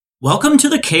Welcome to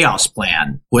the Chaos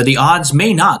Plan, where the odds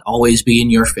may not always be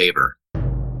in your favor.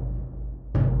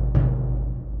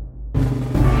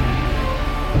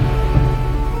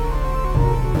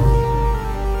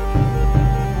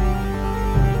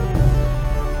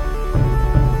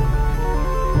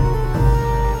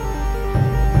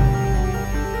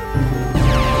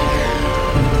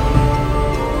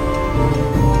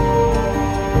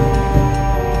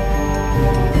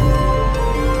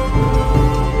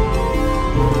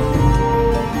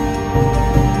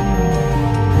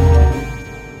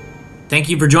 Thank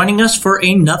you for joining us for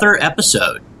another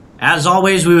episode. As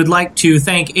always, we would like to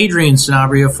thank Adrian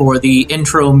Sanabria for the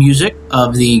intro music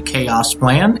of the Chaos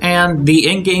Plan, and the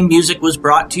in-game music was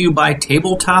brought to you by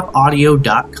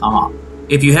tabletopaudio.com.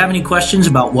 If you have any questions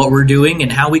about what we're doing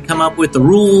and how we come up with the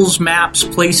rules, maps,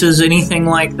 places, anything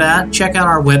like that, check out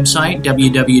our website,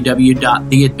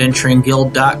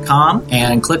 www.theadventuringguild.com,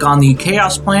 and click on the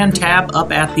Chaos Plan tab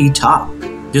up at the top.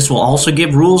 This will also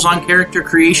give rules on character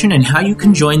creation and how you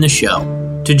can join the show.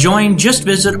 To join, just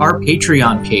visit our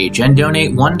Patreon page and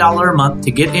donate $1 a month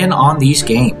to get in on these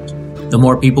games. The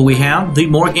more people we have, the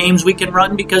more games we can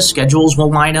run because schedules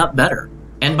will line up better.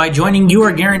 And by joining, you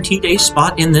are guaranteed a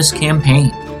spot in this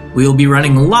campaign. We will be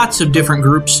running lots of different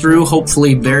groups through,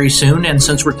 hopefully very soon, and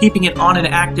since we're keeping it on an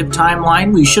active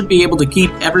timeline, we should be able to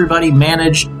keep everybody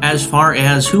managed as far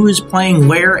as who is playing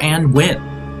where and when.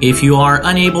 If you are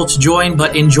unable to join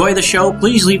but enjoy the show,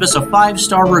 please leave us a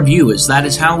 5-star review, as that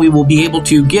is how we will be able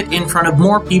to get in front of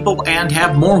more people and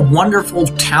have more wonderful,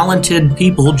 talented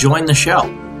people join the show.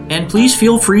 And please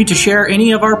feel free to share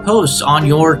any of our posts on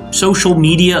your social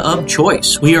media of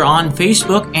choice. We are on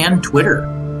Facebook and Twitter.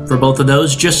 For both of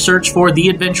those, just search for The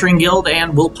Adventuring Guild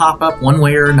and we'll pop up one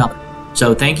way or another.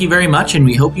 So thank you very much, and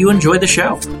we hope you enjoy the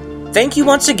show. Thank you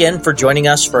once again for joining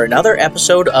us for another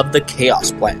episode of The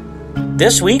Chaos Plan.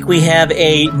 This week we have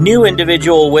a new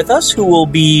individual with us who will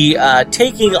be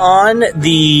taking on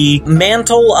the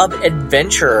mantle of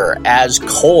adventurer as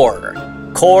Core.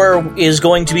 Core is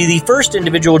going to be the first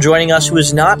individual joining us who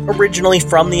is not originally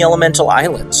from the Elemental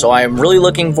Island, so I am really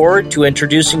looking forward to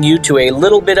introducing you to a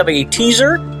little bit of a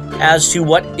teaser as to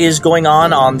what is going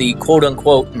on the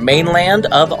quote-unquote mainland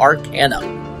of Arcana.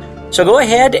 So go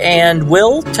ahead and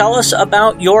Will, tell us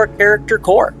about your character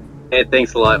Core. Hey,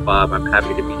 thanks a lot, Bob. I'm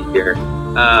happy to be here.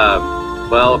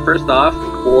 Well, first off,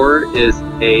 Core is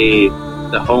the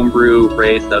homebrew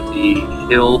race of the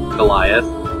Hill Goliath.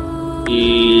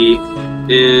 He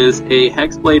is a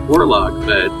Hexblade Warlock,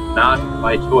 but not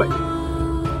by choice.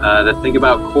 The thing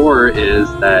about Core is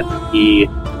that he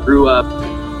grew up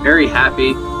very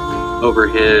happy over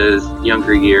his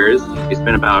younger years. He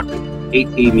spent about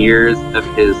 18 years of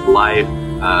his life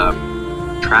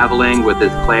traveling with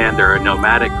his clan. They're a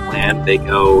nomadic clan. They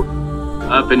go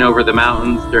up and over the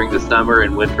mountains during the summer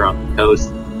and winter on the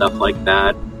coast, stuff like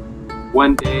that.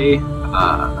 One day,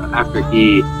 after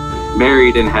he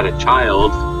married and had a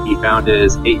child, he found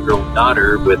his 8-year-old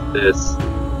daughter with this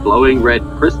glowing red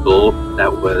crystal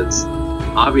that was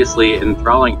obviously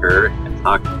enthralling her, and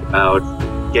talking about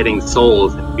getting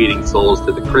souls and feeding souls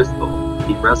to the crystal.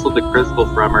 He wrestled the crystal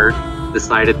from her,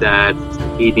 decided that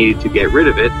he needed to get rid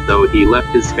of it, so he left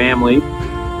his family.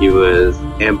 He was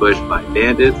ambushed by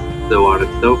bandits, so on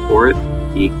and so forth.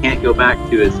 He can't go back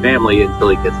to his family until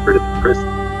he gets rid of the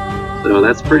crystal. So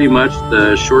that's pretty much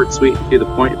the short, sweet, to the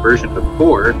point version of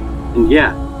Core. And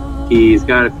yeah, he's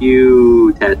got a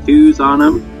few tattoos on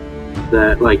him,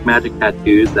 that like magic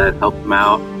tattoos that help him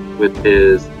out with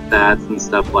his stats and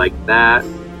stuff like that.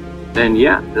 And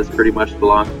yeah, that's pretty much the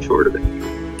long and short of it.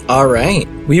 All right,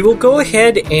 we will go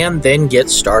ahead and then get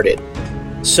started.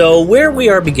 So where we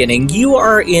are beginning, you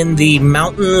are in the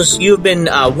mountains. You've been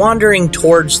wandering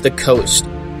towards the coast.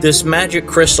 This magic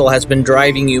crystal has been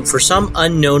driving you for some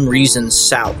unknown reason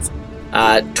south,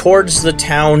 towards the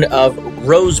town of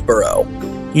Roseboro.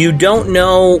 You don't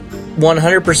know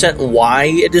 100% why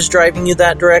it is driving you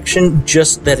that direction,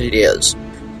 just that it is.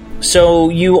 So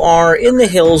you are in the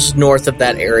hills north of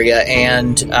that area,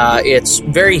 and it's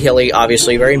very hilly,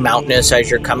 obviously, very mountainous as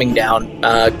you're coming down,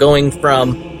 going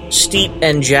from steep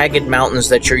and jagged mountains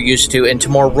that you're used to into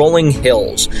more rolling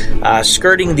hills,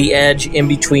 skirting the edge in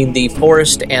between the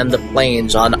forest and the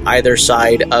plains on either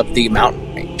side of the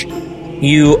mountain range.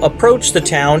 You approach the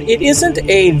town. It isn't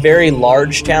a very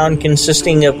large town,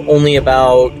 consisting of only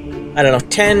about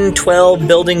 10, 12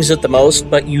 buildings at the most,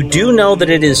 but you do know that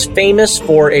it is famous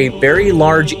for a very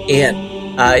large inn.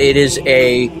 It is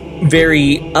a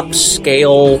very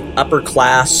upscale,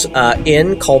 upper-class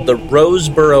inn called the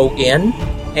Roseboro Inn,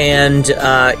 and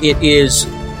it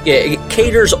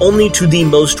caters only to the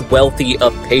most wealthy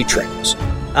of patrons.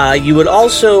 You would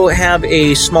also have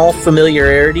a small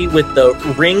familiarity with the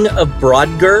Ring of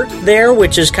Brodgar there,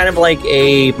 which is kind of like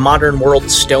a modern world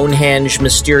Stonehenge,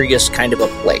 mysterious kind of a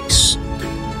place.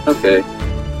 Okay.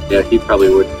 Yeah, he probably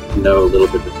would know a little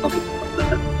bit of something about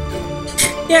that.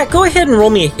 Yeah, go ahead and roll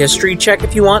me a history check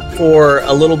if you want for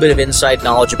a little bit of inside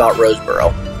knowledge about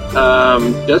Roseboro.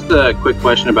 Just a quick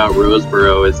question about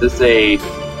Roseboro. Is this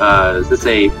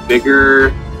a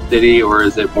bigger city, or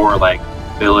is it more like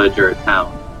village or a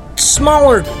town?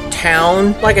 Smaller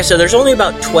town. Like I said, there's only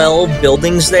about 12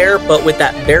 buildings there, but with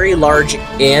that very large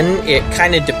inn, it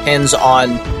kind of depends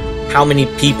on how many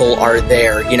people are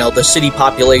there. You know, the city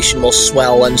population will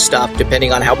swell and stuff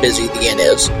depending on how busy the inn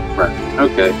is. Right.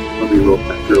 Okay. Let me roll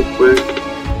that real quick.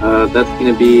 That's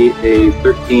going to be a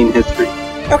 13 history.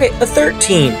 Okay, a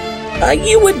 13.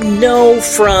 You would know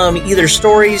from either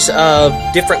stories of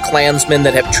different clansmen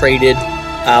that have traded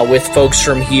with folks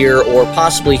from here, or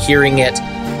possibly hearing it,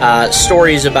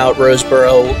 stories about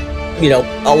Roseboro, you know,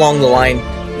 along the line.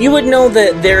 You would know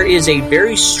that there is a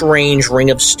very strange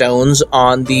ring of stones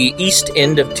on the east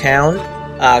end of town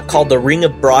called the Ring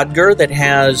of Brodgar that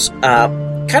has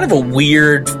kind of a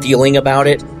weird feeling about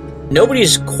it.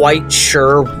 Nobody's quite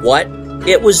sure what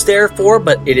it was there for,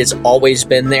 but it has always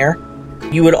been there.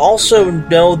 You would also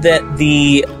know that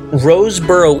the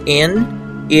Roseboro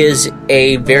Inn is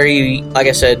a very, like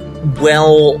I said,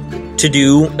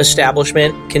 well-to-do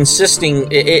establishment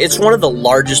it's one of the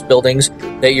largest buildings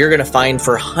that you're going to find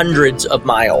for hundreds of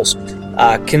miles,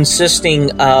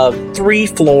 consisting of 3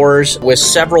 floors with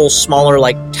several smaller,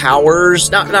 like,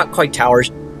 towers, not quite towers,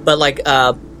 but like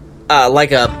a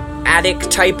attic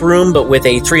type room, but with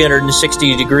a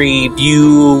 360 degree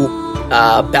view,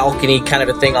 balcony kind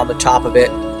of a thing on the top of it.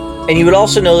 And you would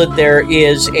also know that there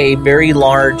is a very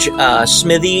large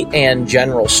smithy and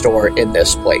general store in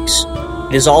this place.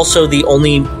 It is also the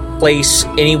only place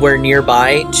anywhere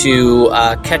nearby to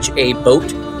catch a boat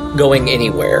going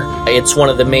anywhere. It's one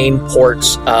of the main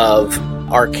ports of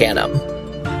Arcanum.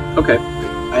 Okay.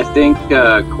 I think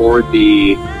Core would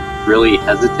be really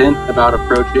hesitant about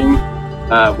approaching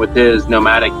with his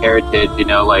nomadic heritage. You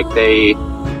know, like, they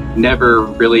never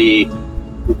really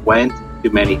went to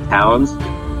many towns.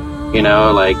 You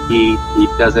know, like, he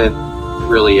doesn't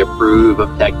really approve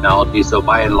of technology, so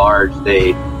by and large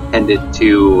they tended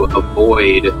to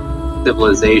avoid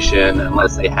civilization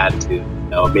unless they had to. You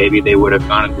know, maybe they would have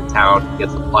gone into town to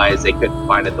get supplies they couldn't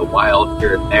find in the wild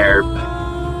here and there.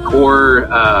 But Core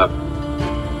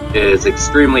is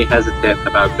extremely hesitant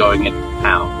about going into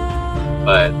town.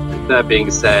 But that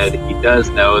being said, he does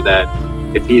know that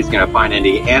if he's going to find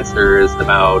any answers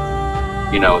about,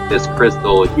 you know, this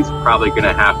crystal, he's probably going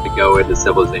to have to go into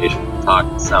civilization to talk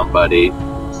to somebody.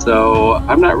 So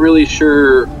I'm not really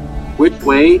sure which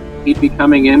way he'd be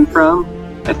coming in from.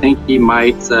 I think he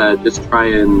might just try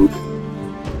and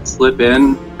slip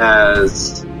in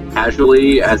as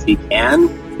casually as he can,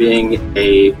 being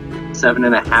a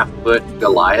 7.5-foot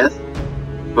Goliath.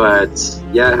 But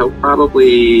yeah, he'll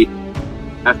probably,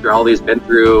 after all he's been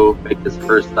through, make his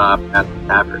first stop at the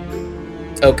tavern.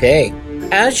 Okay.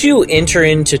 As you enter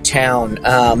into town,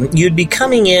 you'd be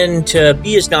coming in to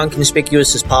be as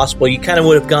non-conspicuous as possible. You kind of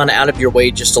would have gone out of your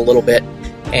way just a little bit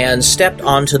and stepped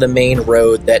onto the main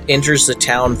road that enters the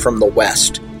town from the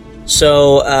west.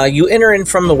 So you enter in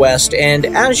from the west, and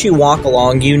as you walk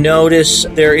along, you notice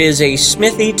there is a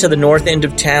smithy to the north end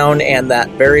of town, and that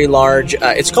very large,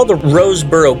 it's called the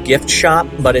Roseboro Gift Shop,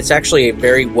 but it's actually a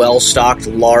very well-stocked,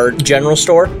 large general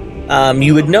store.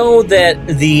 You would know that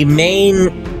the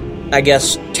main, I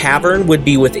guess, tavern would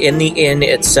be within the inn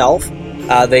itself.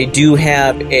 They do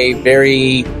have a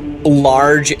very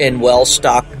large and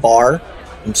well-stocked bar.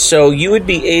 So you would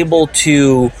be able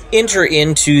to enter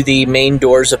into the main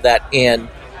doors of that inn,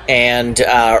 and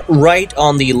right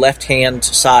on the left-hand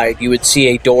side, you would see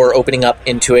a door opening up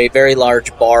into a very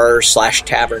large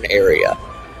bar/tavern area.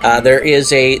 There is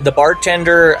the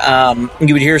bartender,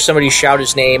 you would hear somebody shout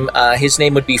his name. His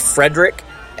name would be Frederick,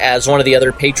 as one of the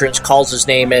other patrons calls his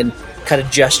name and kind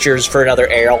of gestures for another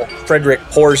ale. Frederick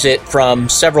pours it from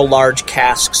several large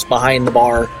casks behind the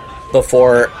bar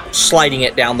before sliding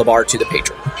it down the bar to the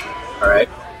patron. All right.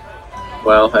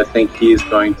 Well, I think he's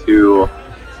going to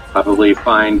probably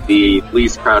find the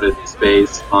least crowded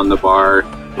space on the bar,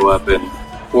 go up and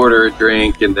order a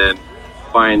drink, and then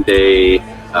find a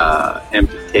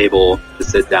empty table to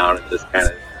sit down and just kind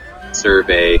of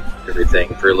survey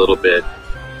everything for a little bit.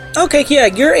 Okay, yeah,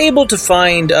 you're able to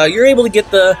get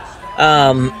the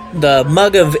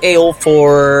mug of ale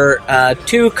for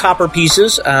 2 copper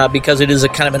pieces, because it is a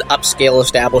kind of an upscale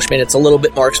establishment. It's a little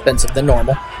bit more expensive than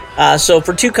normal. So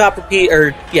for two copper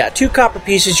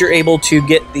pieces, you're able to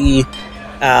get the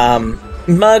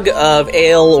mug of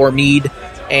ale or mead,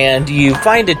 and you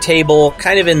find a table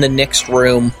kind of in the next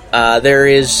room.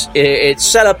 It's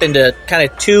set up into kind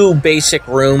of two basic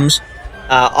rooms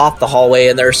off the hallway,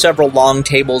 and there are several long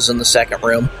tables in the second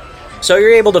room. So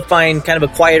you're able to find kind of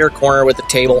a quieter corner with a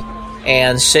table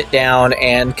and sit down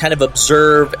and kind of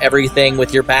observe everything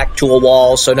with your back to a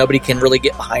wall so nobody can really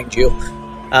get behind you.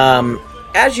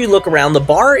 As you look around, the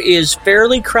bar is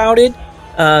fairly crowded,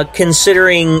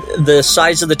 considering the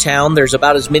size of the town. There's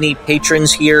about as many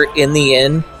patrons here in the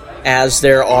inn as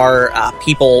there are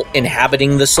people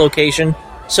inhabiting this location.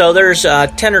 So there's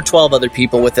 10 or 12 other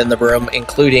people within the room,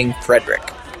 including Frederick.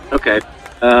 Okay.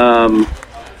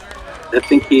 I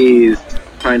think he's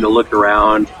trying to look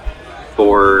around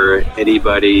for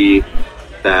anybody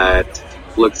that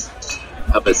looks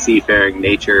of a seafaring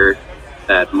nature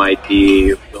that might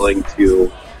be willing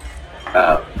to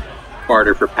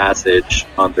barter for passage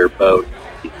on their boat,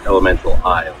 the Elemental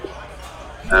Isle.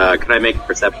 Can I make a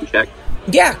perception check?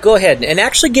 Yeah, go ahead. And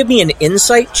actually give me an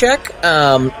insight check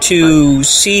to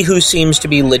see who seems to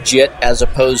be legit as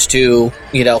opposed to,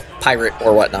 pirate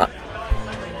or whatnot.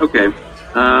 Okay.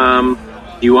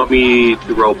 Do you want me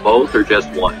to roll both or just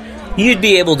one? You'd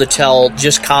be able to tell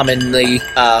just commonly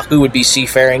who would be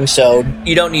seafaring, so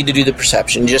you don't need to do the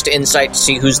perception. Just insight to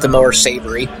see who's the more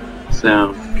savory.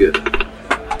 Sounds good.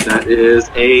 That is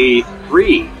a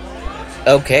 3.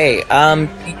 Okay.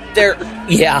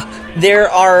 There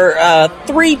are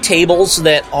 3 tables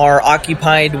that are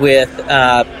occupied with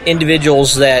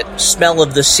individuals that smell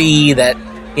of the sea, that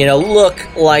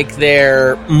look like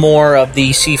they're more of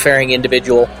the seafaring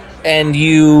individual, and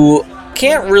you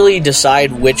can't really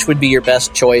decide which would be your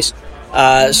best choice.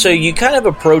 So you kind of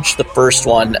approach the first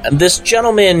one. This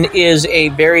gentleman is a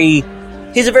very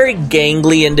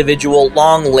gangly individual,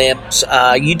 long limbs.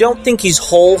 You don't think he's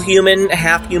whole human,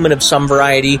 half human of some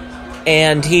variety,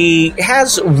 and he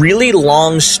has really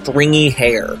long, stringy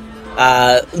hair.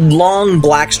 Long,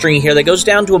 black, stringy hair that goes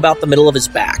down to about the middle of his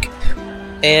back.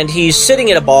 And he's sitting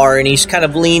at a bar, and he's kind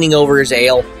of leaning over his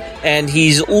ale, and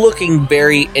he's looking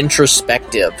very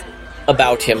introspective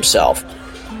about himself.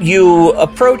 You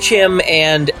approach him,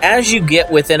 and as you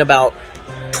get within about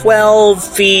 12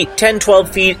 feet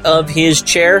of his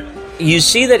chair, you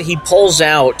see that he pulls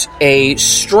out a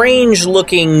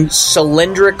strange-looking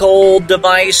cylindrical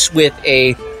device with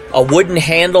a wooden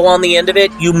handle on the end of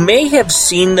it. You may have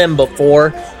seen them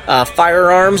before,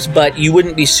 firearms, but you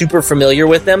wouldn't be super familiar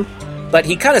with them. But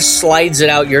he kind of slides it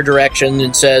out your direction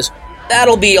and says,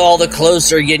 "That'll be all the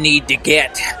closer you need to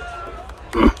get."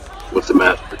 What's the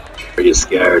matter? Are you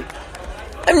scared?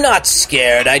 I'm not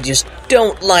scared, I just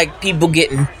don't like people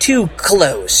getting too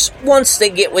close. Once they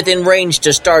get within range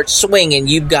to start swinging,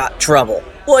 you've got trouble.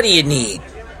 What do you need?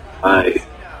 I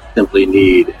simply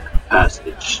need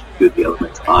passage to the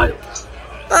Elemental Isles.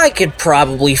 I could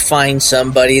probably find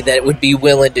somebody that would be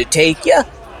willing to take you.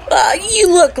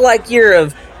 You look like you're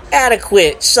of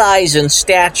adequate size and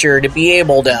stature to be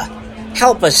able to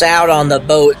help us out on the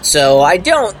boat, so I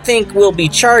don't think we'll be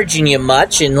charging you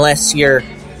much unless you're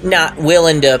not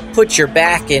willing to put your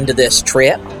back into this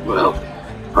trip. Well,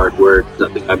 hard work,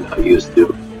 something I'm not used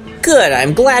to. Good,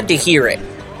 I'm glad to hear it.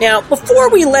 Now, before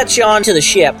we let you onto the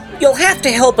ship, you'll have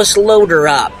to help us load her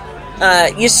up.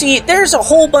 You see, there's a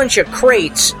whole bunch of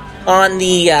crates on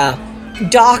the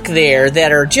dock there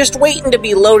that are just waiting to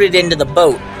be loaded into the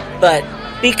boat, but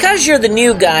because you're the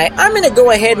new guy, I'm going to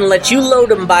go ahead and let you load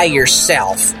them by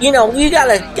yourself. You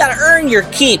gotta earn your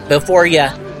keep before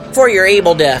you're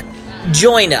able to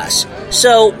join us.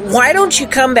 So why don't you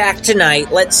come back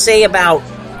tonight, let's say about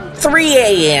 3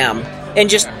 a.m., and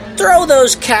just throw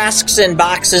those casks and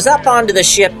boxes up onto the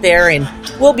ship there, and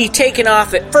we'll be taking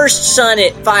off at first sun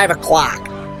at 5 o'clock.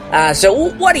 So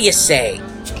what do you say?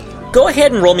 Go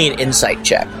ahead and roll me an insight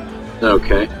check.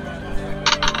 Okay.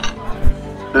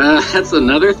 That's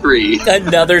another 3.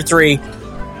 Another 3.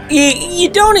 You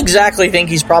don't exactly think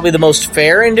he's probably the most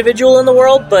fair individual in the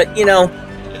world, but, you're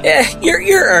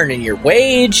earning your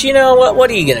wage. What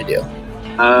are you going to do?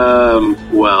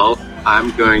 Well,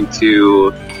 I'm going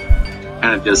to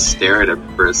kind of just stare at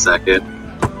him for a second,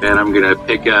 and I'm going to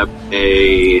pick up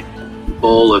a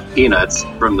bowl of peanuts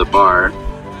from the bar,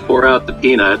 pour out the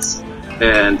peanuts,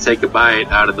 and take a bite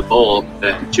out of the bowl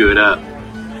and chew it up.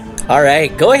 All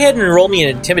right, go ahead and roll me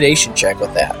an intimidation check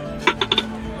with that.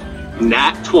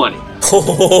 Nat 20.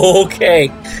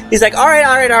 Okay. He's like, all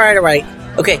right.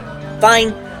 Okay,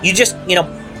 fine. You just,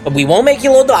 we won't make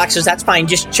you load the boxes. That's fine.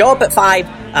 Just show up at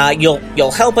 5.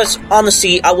 You'll help us on the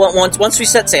sea. Once we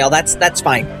set sail, that's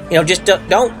fine. Just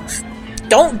don't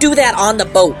Don't do that on the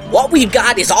boat. What we've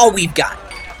got is all we've got.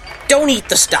 Don't eat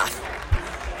the stuff.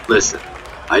 Listen,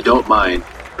 I don't mind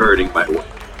earning my way,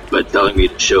 but telling me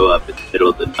to show up in the middle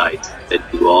of the night and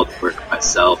do all the work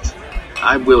myself,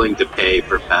 I'm willing to pay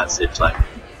for passage.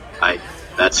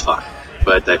 That's fine.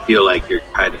 But I feel like you're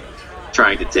kind of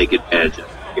trying to take advantage of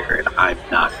it here, and I'm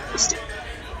not interested.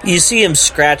 You see him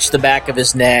scratch the back of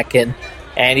his neck, and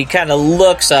he kind of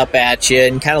looks up at you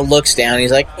and kind of looks down.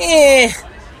 He's like,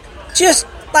 just,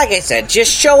 like I said, just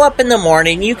show up in the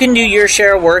morning. You can do your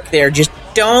share of work there. Just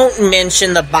don't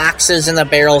mention the boxes and the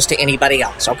barrels to anybody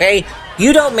else, okay?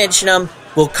 You don't mention them.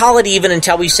 We'll call it even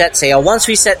until we set sail. Once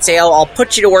we set sail, I'll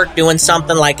put you to work doing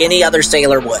something like any other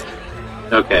sailor would.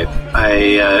 Okay.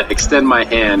 I extend my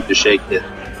hand to shake it.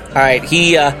 All right.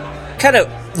 He kind of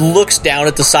looks down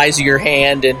at the size of your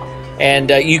hand, and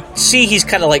you see he's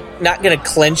kind of like not going to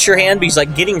clench your hand, but he's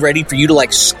like getting ready for you to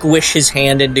like squish his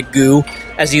hand into goo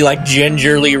as he like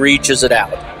gingerly reaches it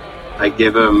out. I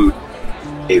give him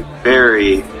a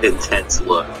very intense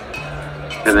look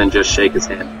and then just shake his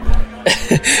hand.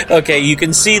 Okay, you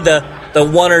can see the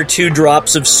 1 or 2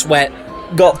 drops of sweat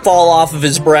fall off of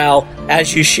his brow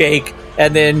as you shake,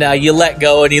 and then you let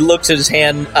go, and he looks at his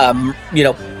hand,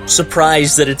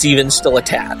 surprised that it's even still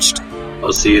attached.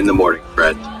 I'll see you in the morning,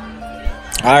 Fred.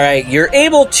 All right, you're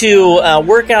able to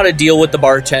work out a deal with the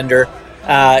bartender.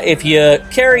 If you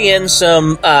carry in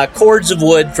some cords of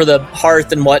wood for the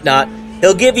hearth and whatnot,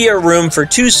 he'll give you a room for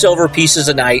 2 silver pieces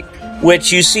a night,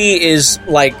 which you see is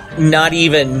like not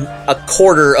even a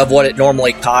quarter of what it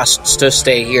normally costs to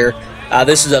stay here.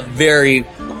 This is a very,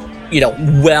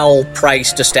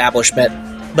 well-priced establishment.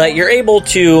 But you're able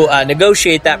to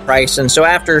negotiate that price, and so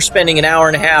after spending an hour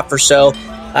and a half or so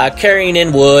carrying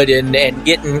in wood and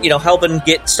getting, helping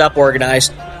get stuff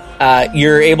organized,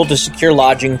 you're able to secure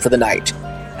lodging for the night.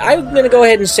 I'm going to go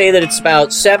ahead and say that it's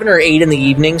about 7 or 8 in the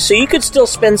evening, so you could still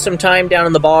spend some time down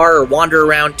in the bar or wander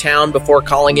around town before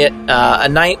calling it a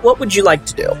night. What would you like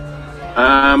to do?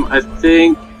 I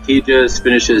think he just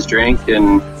finishes his drink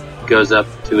and goes up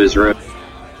to his room.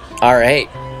 All right.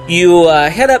 You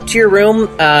head up to your room.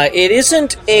 It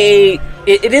isn't the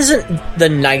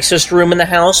nicest room in the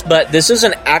house, but this is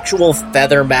an actual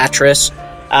feather mattress.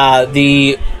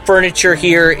 The furniture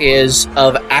here is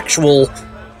of actual,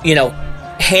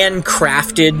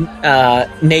 handcrafted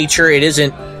nature. It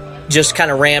isn't just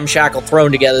kind of ramshackle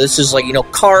thrown together. This is like,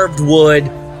 carved wood.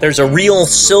 There's a real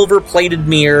silver-plated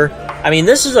mirror. I mean,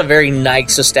 this is a very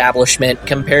nice establishment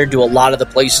compared to a lot of the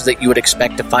places that you would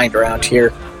expect to find around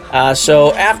here.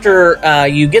 So after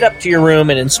you get up to your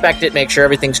room and inspect it, make sure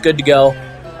everything's good to go,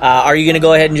 are you going to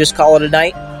go ahead and just call it a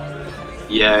night?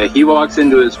 Yeah, he walks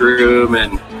into his room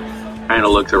and kind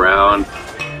of looks around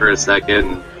for a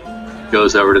second,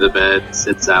 goes over to the bed,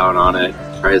 sits down on it,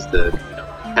 tries to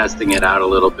testing it out a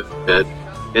little bit.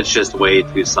 It's just way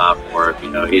too soft for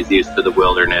him. He's used to the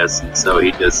wilderness, and so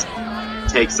he just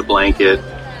takes the blanket,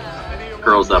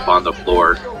 curls up on the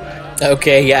floor.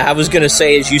 Okay, yeah, I was going to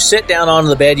say, as you sit down on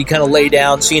the bed, you kind of lay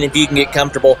down, seeing if you can get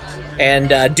comfortable,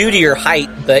 and due to your height,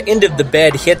 the end of the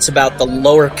bed hits about the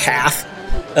lower calf,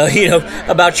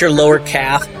 about your lower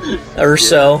calf or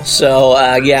so.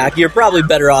 So, you're probably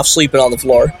better off sleeping on the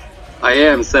floor. I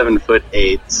am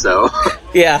 7'8", so...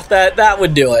 Yeah, that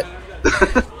would do it.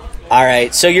 All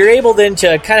right, so you're able then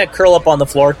to kind of curl up on the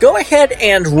floor. Go ahead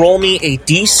and roll me a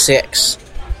D6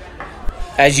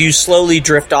 as you slowly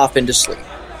drift off into sleep.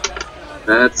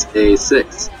 That's a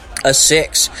 6. A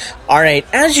 6. All right,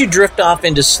 as you drift off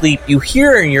into sleep, you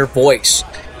hear in your voice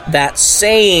that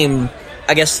same,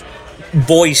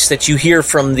 voice that you hear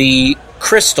from the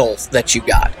crystal that you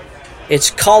got.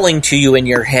 It's calling to you in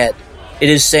your head. It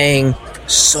is saying,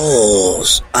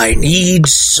 "Souls, I need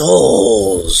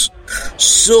souls.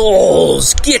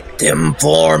 Souls, get them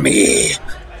for me."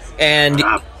 And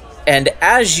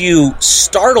as you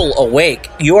startle awake,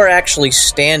 you are actually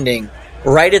standing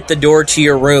right at the door to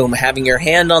your room, having your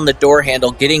hand on the door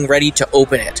handle, getting ready to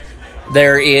open it.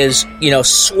 There is,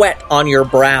 sweat on your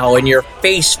brow, and your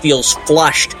face feels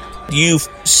flushed. You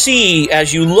see,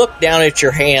 as you look down at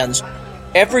your hands,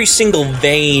 every single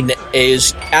vein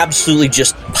is absolutely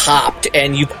just popped,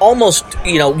 and you've almost,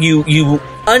 you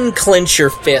unclench your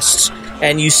fists,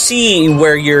 and you see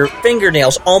where your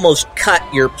fingernails almost cut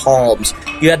your palms.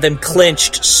 You had them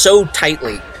clenched so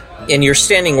tightly, and you're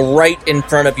standing right in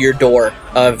front of your door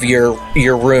of your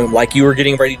room, like you were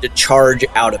getting ready to charge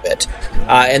out of it.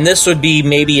 And this would be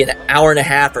maybe an hour and a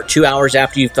half or 2 hours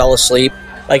after you fell asleep.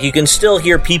 Like, you can still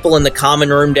hear people in the common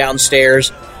room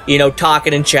downstairs,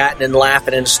 talking and chatting and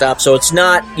laughing and stuff. So it's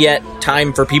not yet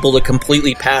time for people to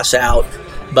completely pass out.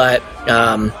 But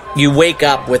you wake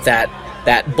up with that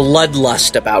that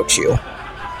bloodlust about you.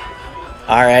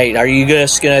 All right, are you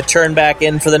just going to turn back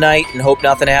in for the night and hope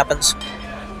nothing happens?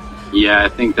 Yeah, I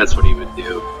think that's what he would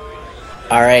do.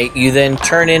 All right, you then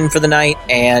turn in for the night,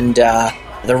 and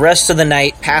the rest of the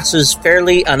night passes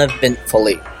fairly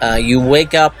uneventfully. You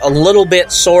wake up a little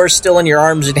bit sore still in your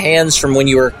arms and hands from when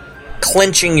you were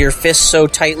clenching your fists so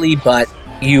tightly, but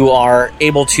you are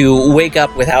able to wake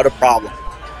up without a problem.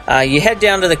 You head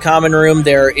down to the common room.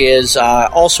 There is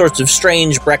all sorts of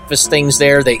strange breakfast things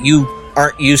there that you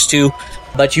aren't used to,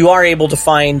 but you are able to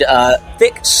find a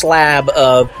thick slab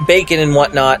of bacon and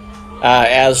whatnot,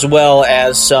 as well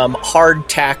as some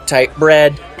hardtack type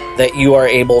bread that you are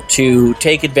able to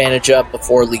take advantage of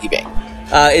before leaving.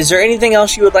 Is there anything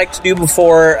else you would like to do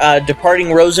before departing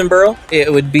Roseboro?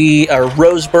 It would be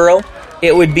Roseboro.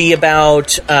 It would be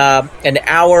about an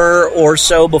hour or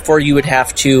so before you would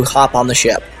have to hop on the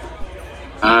ship.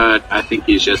 I think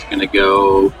he's just going to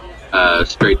go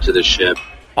straight to the ship.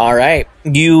 All right.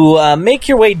 You make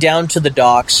your way down to the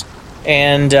docks,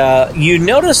 and you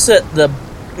notice that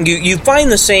you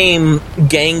find the same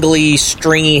gangly,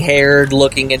 stringy-haired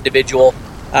looking individual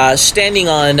standing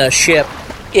on a ship.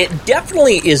 It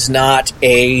definitely is not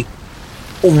a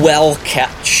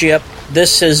well-kept ship.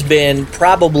 This has been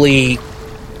probably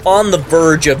on the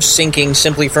verge of sinking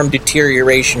simply from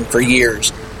deterioration for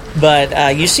years.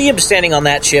 But you see him standing on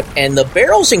that ship, and the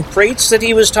barrels and crates that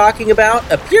he was talking about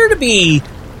appear to be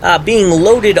being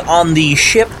loaded on the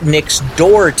ship next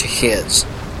door to his.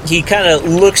 He kind of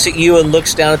looks at you and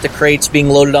looks down at the crates being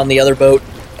loaded on the other boat,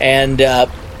 and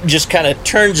just kind of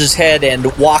turns his head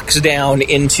and walks down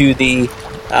into the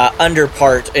under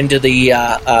part, into the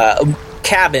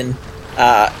cabin,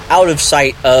 out of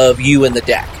sight of you and the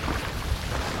deck.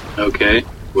 Okay,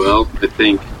 well, I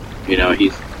think,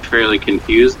 he's fairly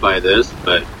confused by this,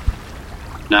 but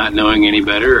not knowing any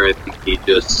better, I think he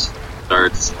just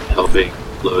starts helping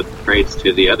load the crates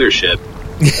to the other ship.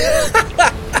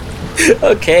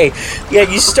 Okay, yeah,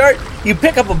 you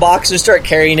pick up a box and start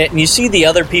carrying it, and you see the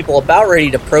other people about ready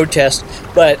to protest,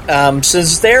 but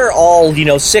since they're all,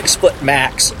 6 foot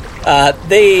max,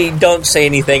 they don't say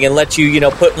anything and let you,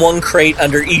 put one crate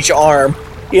under each arm,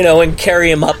 and carry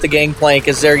them up the gangplank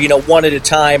as they're, one at a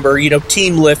time, or,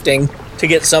 team lifting to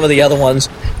get some of the other ones.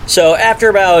 So after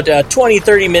about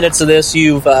 20-30 minutes of this,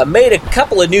 you've made a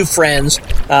couple of new friends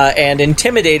and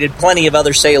intimidated plenty of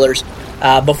other sailors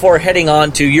before heading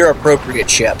on to your appropriate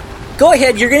ship. Go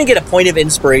ahead, you're going to get a point of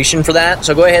inspiration for that,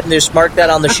 so go ahead and just mark that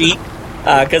on the sheet,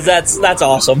 because that's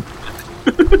awesome.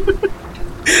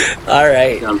 All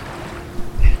right.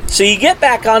 So you get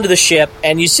back onto the ship,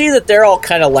 and you see that they're all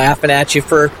kind of laughing at you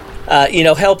for,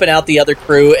 helping out the other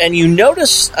crew, and you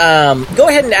notice, go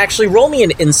ahead and actually roll me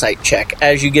an insight check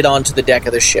as you get onto the deck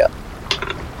of the ship.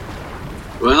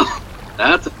 Well,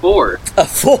 that's a 4. A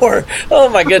 4? Oh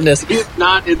my goodness. He's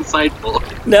not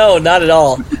insightful. No, not at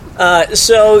all.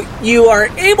 So you are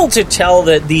able to tell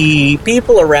that the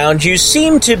people around you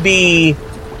seem to be,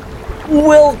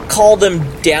 we'll call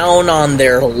them down on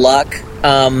their luck.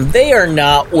 They are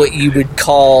not what you would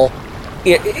call...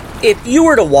 If you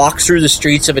were to walk through the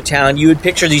streets of a town, you would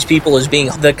picture these people as being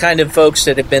the kind of folks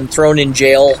that have been thrown in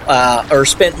jail or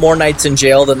spent more nights in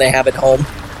jail than they have at home.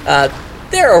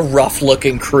 They're a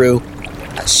rough-looking crew.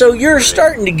 So you're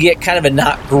starting to get kind of a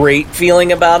not great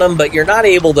feeling about them, but you're not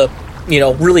able to,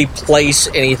 really place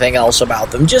anything else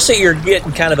about them. Just that you're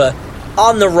getting kind of a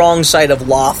on the wrong side of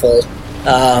lawful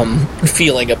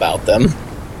feeling about them.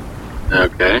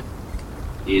 Okay.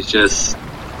 He's just,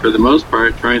 for the most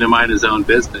part, trying to mind his own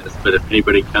business, but if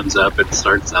anybody comes up and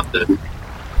starts something,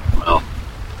 well...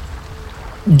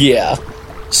 Yeah.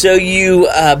 So you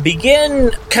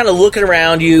begin kind of looking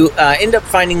around. You end up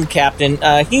finding the captain.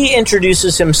 He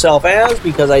introduces himself as,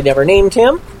 because I never named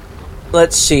him,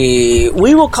 let's see,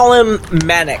 we will call him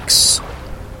Mannix.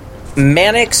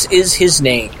 Mannix is his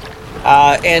name.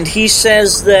 And he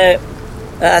says that,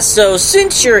 so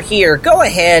since you're here, go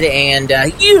ahead and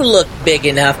you look big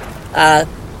enough.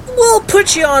 We'll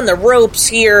put you on the ropes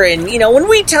here, and, when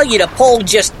we tell you to pull,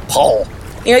 just pull.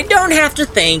 You don't have to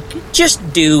think,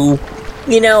 just do.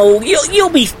 You'll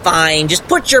be fine. Just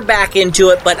put your back into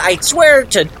it, but I swear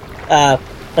to,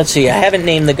 let's see, I haven't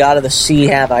named the god of the sea,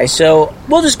 have I? So,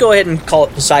 we'll just go ahead and call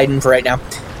it Poseidon for right now.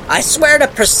 I swear to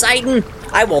Poseidon,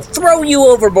 I will throw you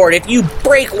overboard if you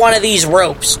break one of these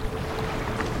ropes.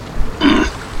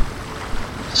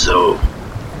 So,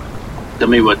 tell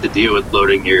me what to do with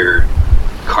loading your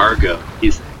cargo,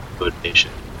 he's the quotation,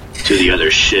 to the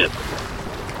other ship.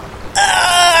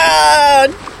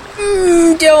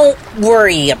 Don't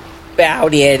worry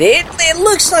about it. It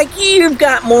looks like you've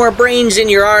got more brains in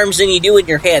your arms than you do in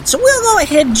your head, so we'll go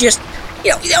ahead and just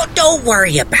don't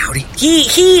worry about it.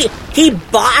 He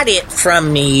bought it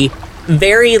from me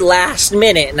very last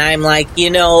minute, and I'm like,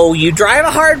 you drive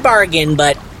a hard bargain,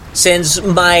 but since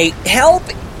my help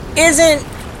isn't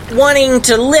wanting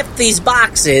to lift these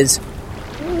boxes,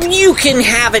 you can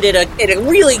have it at a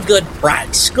really good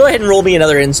price. Go ahead and roll me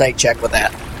another insight check with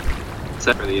that.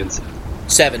 7 for the insight.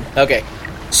 7. Okay.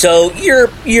 So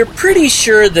you're pretty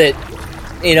sure that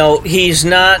he's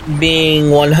not being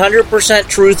 100%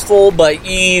 truthful, but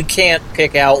you can't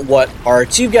pick out what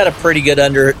parts. You've got a pretty good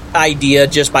idea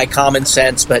just by common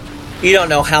sense, but you don't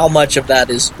know how much of that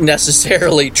is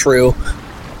necessarily true.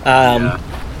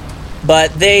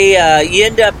 But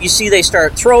you see they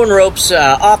start throwing ropes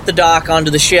off the dock onto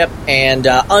the ship and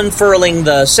unfurling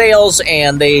the sails,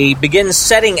 and they begin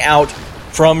setting out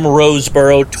from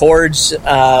Roseboro towards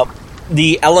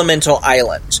the Elemental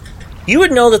Islands. You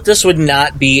would know that this would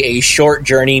not be a short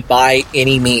journey by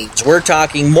any means. We're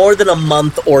talking more than a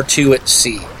month or two at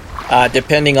sea,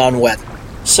 depending on weather.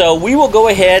 So we will go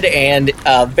ahead and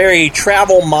very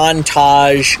travel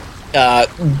montage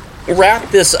wrap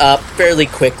this up fairly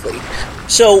quickly.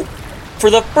 So for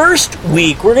the first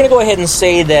week, we're going to go ahead and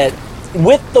say that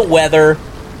with the weather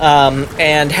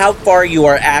and how far you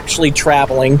are actually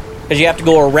traveling, because you have to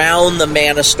go around the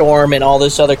Mana Storm and all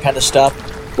this other kind of stuff,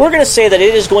 we're going to say that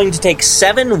it is going to take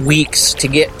 7 weeks to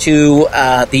get to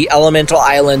the Elemental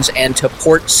Islands and to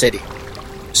Port City.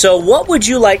 So what would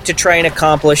you like to try and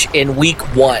accomplish in week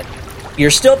 1?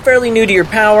 You're still fairly new to your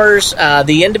powers.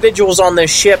 The individuals on this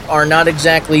ship are not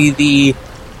exactly the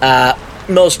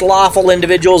most lawful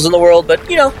individuals in the world, but,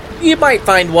 you might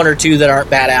find 1 or 2 that aren't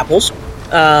bad apples.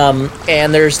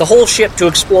 And there's the whole ship to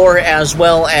explore, as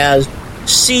well as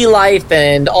sea life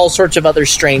and all sorts of other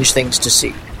strange things to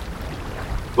see.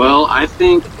 Well, I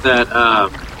think that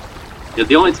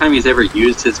the only time he's ever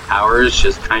used his powers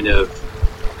just kind of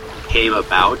came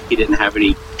about. He didn't have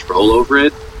any control over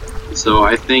it. So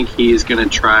I think he's going to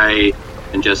try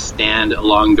and just stand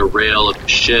along the rail of the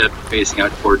ship facing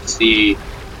out towards sea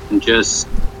and just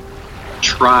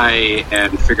try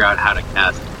and figure out how to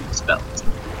cast spells.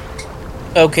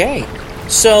 Okay.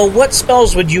 So what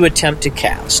spells would you attempt to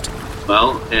cast?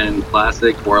 Well, in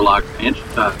classic Warlock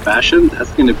fashion,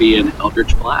 that's going to be an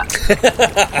Eldritch Blast.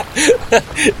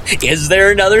 Is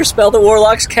there another spell that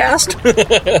Warlocks cast?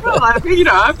 Well,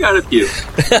 I've got a few.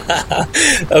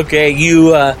 Okay,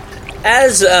 you,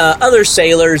 as other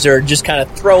sailors are just kind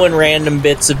of throwing random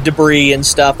bits of debris and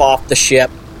stuff off the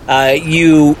ship,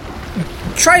 you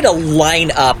try to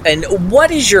line up. And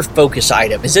what is your focus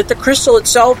item? Is it the crystal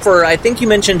itself, or I think you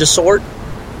mentioned a sword?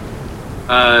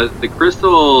 The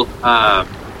crystal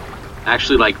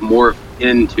actually morphed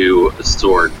into a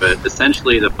sword, but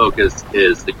essentially the focus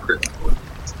is the crystal.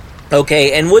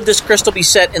 Okay, and would this crystal be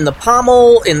set in the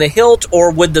pommel, in the hilt,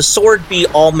 or would the sword be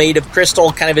all made of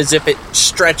crystal, kind of as if it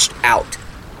stretched out?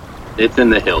 It's in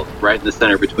the hilt, right in the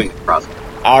center between the crossbones.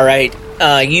 All right.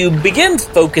 You begin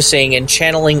focusing and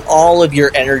channeling all of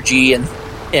your energy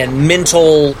and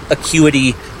mental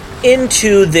acuity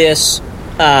into this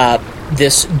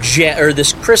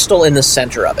this crystal in the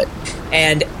center of it.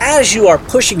 And as you are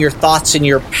pushing your thoughts and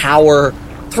your power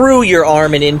through your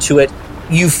arm and into it,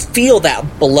 you feel that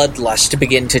bloodlust to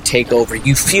begin to take over.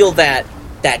 You feel that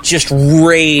just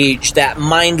rage, that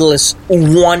mindless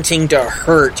wanting to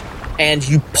hurt, and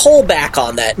you pull back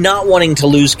on that, not wanting to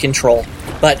lose control.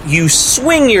 But you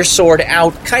swing your sword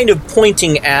out, kind of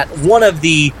pointing at one of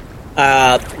the,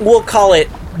 we'll call it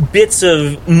bits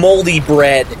of moldy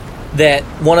bread that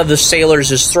one of the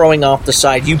sailors is throwing off the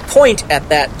side. You point at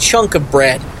that chunk of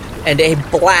bread, and a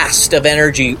blast of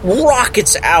energy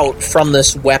rockets out from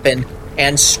this weapon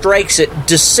and strikes it,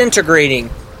 disintegrating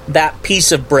that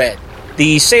piece of bread.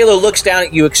 The sailor looks down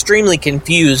at you extremely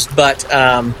confused, but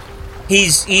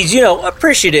he's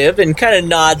appreciative and kind of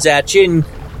nods at you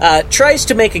and tries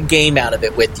to make a game out of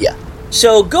it with you.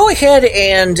 So go ahead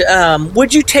and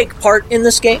would you take part in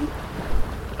this game?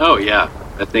 Oh, yeah.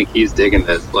 I think he's digging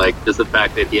this. Just the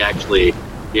fact that he actually,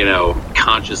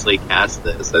 consciously cast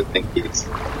this, I think he's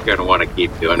going to want to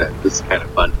keep doing it. This is kind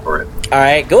of fun for it. All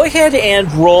right, go ahead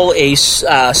and roll a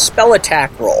spell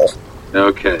attack roll.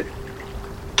 Okay.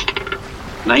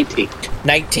 19.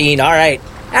 19, all right.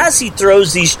 As he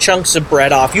throws these chunks of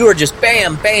bread off, you are just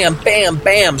bam, bam, bam,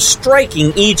 bam,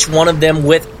 striking each one of them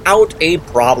without a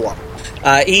problem.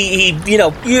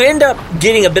 You end up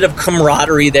getting a bit of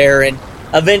camaraderie there, and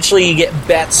eventually you get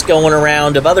bets going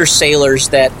around of other sailors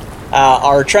that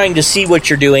are trying to see what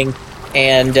you're doing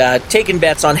and taking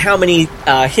bets on how many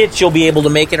hits you'll be able to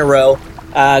make in a row.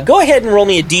 Go ahead and roll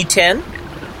me a d10.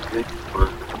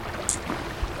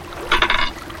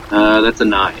 That's a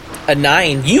 9. a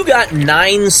 9. You got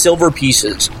 9 silver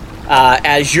pieces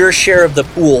as your share of the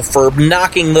pool for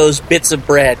knocking those bits of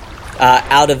bread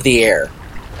out of the air.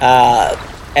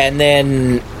 And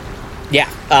then,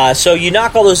 so you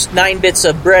knock all those 9 bits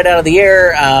of bread out of the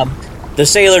air. The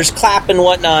sailors clap and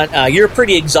whatnot. You're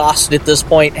pretty exhausted at this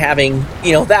point, having,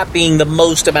 that being the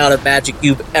most amount of magic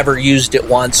you've ever used at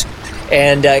once.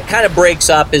 And it kind of breaks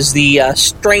up as the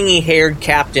stringy-haired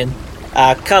captain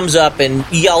comes up and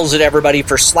yells at everybody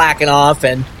for slacking off,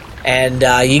 and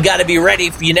you got to be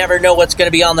ready. You never know what's going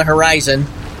to be on the horizon.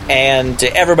 And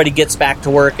everybody gets back to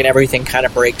work, and everything kind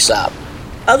of breaks up.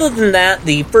 Other than that,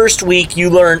 the first week you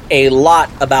learn a lot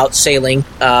about sailing,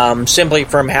 simply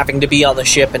from having to be on the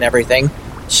ship and everything.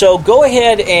 So go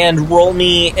ahead and roll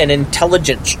me an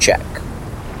intelligence check.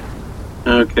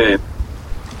 Okay.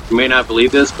 You may not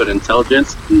believe this, but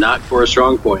intelligence, not for a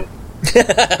strong point.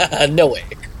 No way.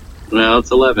 Well,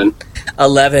 it's 11.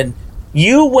 11.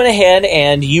 You went ahead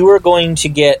and you are going to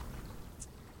get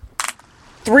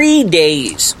 3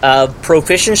 days of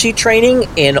proficiency training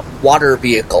in water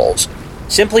vehicles,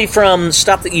 simply from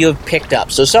stuff that you have picked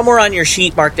up. So somewhere on your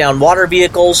sheet, mark down water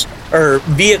vehicles, or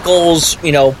vehicles,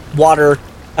 water,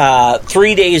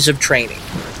 3 days of training.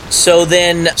 So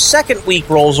then second week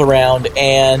rolls around,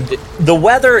 and the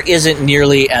weather isn't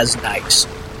nearly as nice.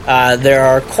 There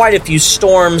are quite a few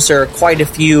storms. There are quite a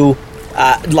few,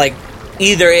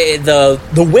 either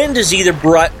the wind is either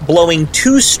blowing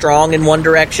too strong in one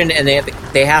direction, and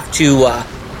they have to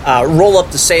roll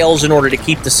up the sails in order to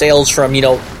keep the sails from,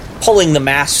 pulling the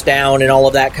masts down and all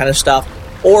of that kind of stuff,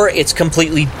 or it's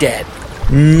completely dead.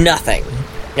 Nothing.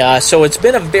 So it's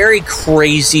been a very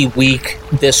crazy week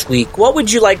this week. What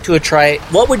would you like to try?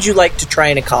 What would you like to try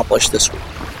and accomplish this week?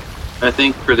 I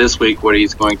think for this week, what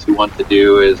he's going to want to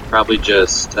do is probably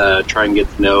just try and get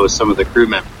to know some of the crew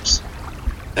members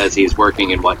as he's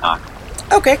working and whatnot.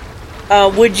 Okay.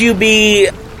 Would you be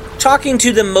talking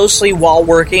to them mostly while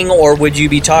working, or would you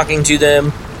be talking to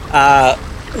them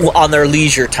on their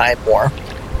leisure time more?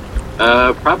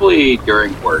 Probably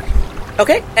during work.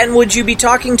 Okay, and would you be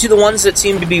talking to the ones that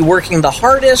seem to be working the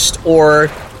hardest, or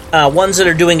ones that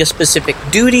are doing a specific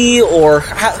duty, or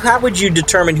how would you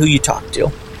determine who you talk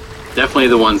to? Definitely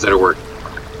the ones that are working.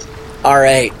 All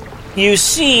right. You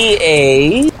see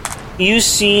an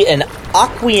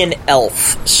Aquean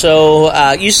elf.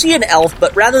 So you see an elf,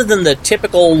 but rather than the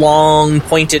typical long,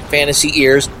 pointed fantasy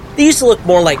ears, these look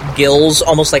more like gills,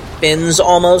 almost like fins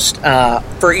almost,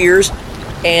 for ears.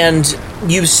 And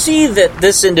you see that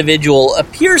this individual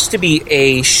appears to be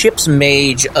a ship's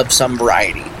mage of some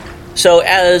variety. So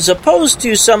as opposed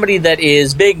to somebody that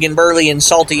is big and burly and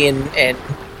salty and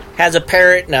has a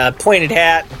parrot and a pointed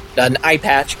hat, an eye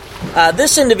patch,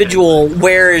 this individual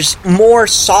wears more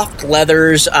soft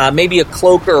leathers, maybe a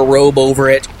cloak or a robe over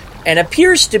it, and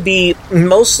appears to be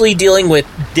mostly dealing with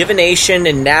divination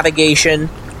and navigation,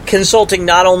 consulting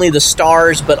not only the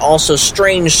stars, but also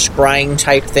strange scrying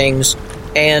type things,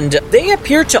 and they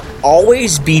appear to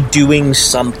always be doing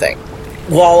something.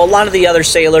 While a lot of the other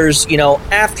sailors,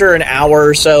 after an hour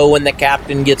or so, when the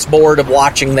captain gets bored of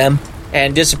watching them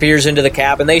and disappears into the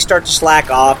cabin, they start to slack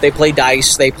off. They play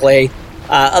dice, they play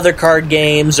other card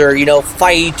games, or,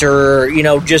 fight, or,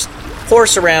 just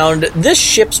horse around. This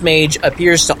ship's mage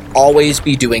appears to always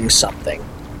be doing something.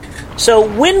 So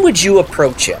when would you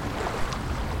approach him?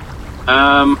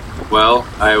 Well,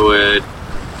 I would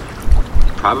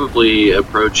probably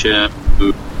approach him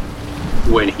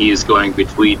when he's going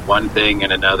between one thing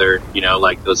and another,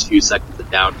 like those few seconds of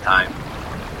downtime.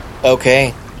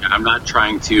 Okay. I'm not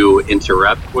trying to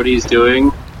interrupt what he's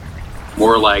doing,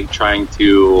 more like trying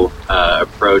to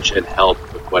approach and help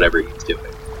with whatever he's doing.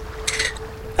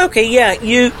 Okay, yeah,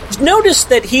 you notice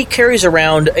that he carries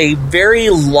around a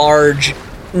very large,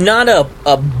 not a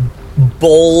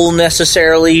bowl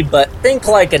necessarily, but think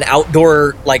like an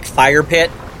outdoor fire pit.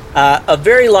 A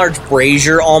very large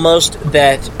brazier almost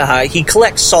that he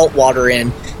collects salt water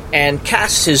in and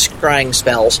casts his scrying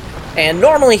spells. And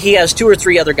normally he has 2 or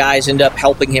 3 other guys end up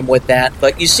helping him with that,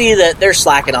 but you see that they're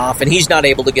slacking off and he's not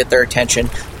able to get their attention.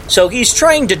 So he's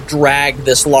trying to drag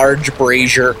this large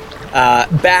brazier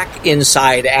back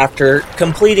inside after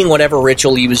completing whatever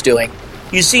ritual he was doing.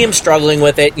 You see him struggling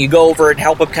with it, and you go over and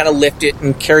help him kind of lift it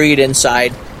and carry it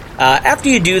inside. After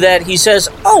you do that, he says,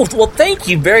 "Oh, well, thank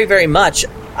you very, very much.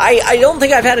 I don't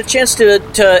think I've had a chance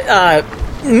to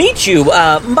meet you.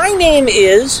 My name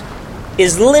is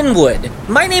Linwood.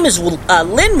 My name is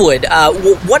Linwood.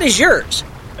 What is yours?"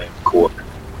 Core.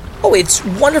 Oh, it's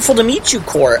wonderful to meet you,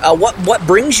 Core. What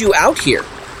brings you out here?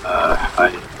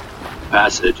 I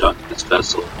passage on this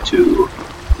vessel to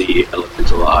the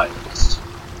Elemental Isles.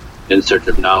 in search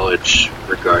of knowledge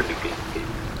regarding the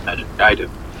magic item.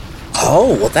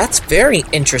 Oh, well, that's very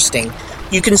interesting.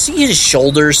 You can see his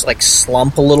shoulders, like,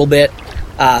 slump a little bit,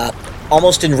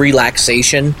 almost in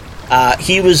relaxation.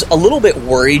 He was a little bit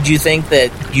worried, you think,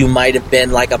 that you might have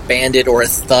been, like, a bandit or a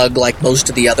thug like most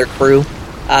of the other crew.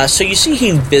 So you see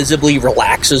he visibly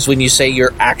relaxes when you say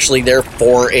you're actually there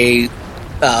for a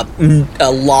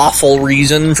lawful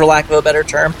reason, for lack of a better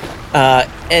term.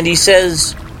 And he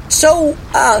says, so,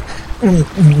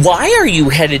 why are you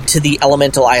headed to the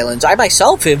Elemental Islands? I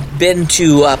myself have been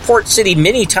to Port City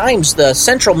many times. The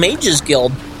Central Mages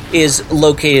Guild is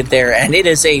located there, and it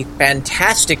is a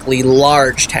fantastically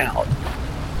large town.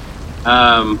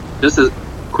 Just a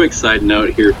quick side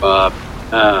note here, Bob.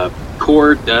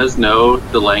 Core does know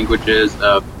the languages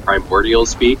of Primordial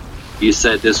speak. You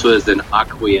said this was an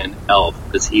Aquean elf.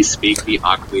 Does he speak the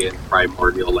Aquean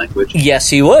Primordial language? Yes,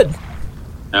 he would.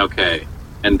 Okay.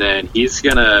 And then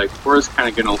Core's kind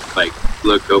of gonna, like,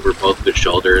 look over both of his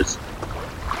shoulders,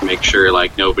 make sure,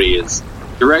 like, nobody is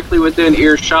directly within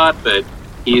earshot, but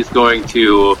he's going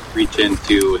to reach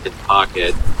into his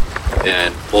pocket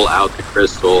and pull out the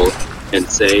crystal and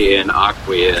say in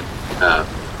Aquean,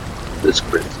 this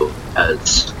crystal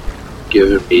has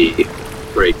given me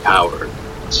great power.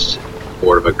 It's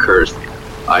more of a curse.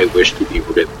 I wish to be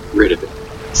rid of it.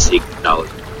 Seek knowledge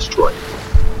and destroy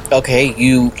it. Okay,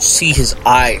 you see his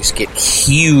eyes get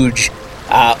huge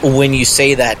when you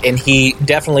say that, and he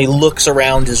definitely looks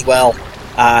around as well,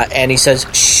 and he says,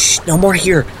 shh, no more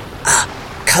here.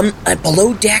 Come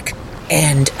below deck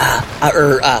and,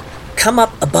 come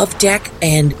up above deck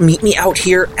and meet me out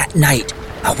here at night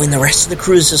when the rest of the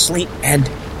crew is asleep,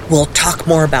 and we'll talk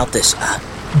more about this.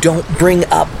 Don't bring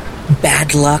up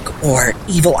bad luck or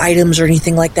evil items or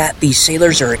anything like that. These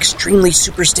sailors are extremely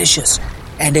superstitious,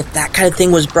 and if that kind of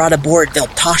thing was brought aboard, they'll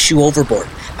toss you overboard.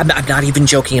 I'm not even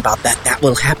joking about that. That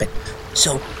will happen.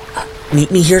 So,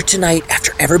 meet me here tonight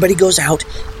after everybody goes out,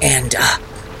 and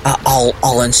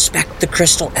I'll inspect the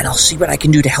crystal, and I'll see what I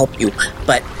can do to help you.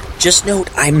 But just note,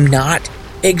 I'm not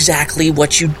exactly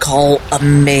what you'd call a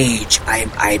mage.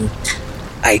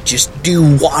 I just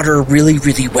do water really,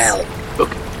 really well.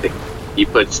 Okay. He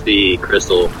puts the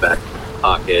crystal back in his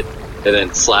pocket and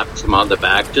then slaps him on the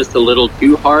back just a little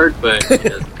too hard, but he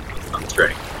doesn't some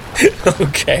strength.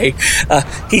 Okay.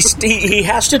 He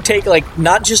has to take, like,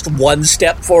 not just one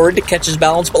step forward to catch his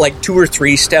balance, but like 2 or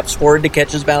 3 steps forward to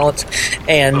catch his balance.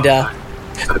 And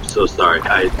I'm so sorry.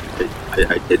 I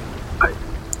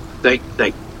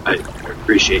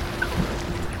appreciate it.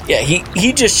 Yeah,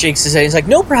 he just shakes his head. He's like,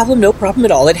 no problem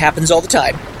at all. It happens all the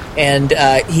time. And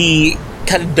he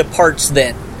kind of departs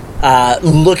then,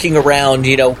 looking around,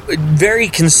 very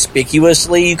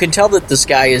conspicuously. You can tell that this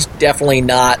guy is definitely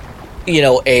not,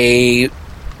 a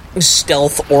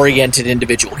stealth-oriented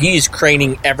individual. He's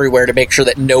craning everywhere to make sure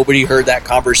that nobody heard that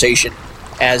conversation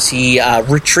as he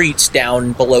retreats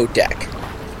down below deck.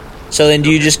 So then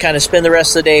do you just kind of spend the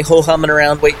rest of the day ho-humming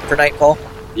around waiting for nightfall?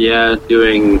 Yeah,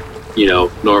 doing,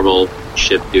 normal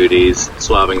ship duties,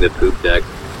 swabbing the poop deck.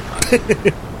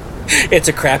 It's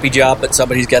a crappy job, but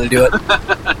somebody's got to do it.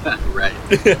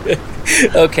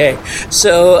 Right. Okay,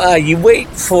 so you wait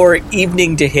for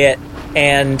evening to hit,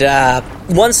 and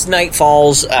once night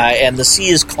falls and the sea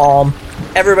is calm,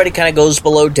 everybody kind of goes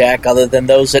below deck, other than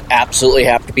those that absolutely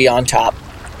have to be on top.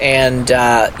 And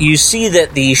you see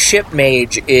that the ship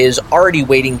mage is already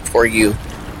waiting for you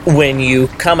when you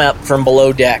come up from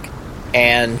below deck,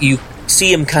 and you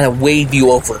see him kind of wave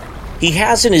you over. He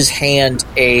has in his hand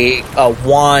a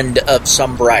wand of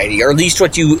some variety, or at least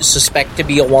what you suspect to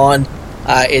be a wand.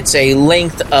 It's a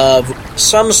length of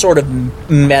some sort of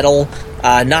metal,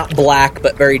 not black,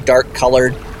 but very dark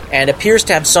colored, and appears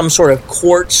to have some sort of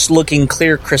quartz-looking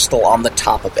clear crystal on the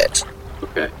top of it.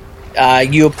 Okay.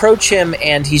 You approach him,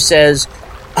 and he says,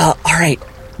 all right,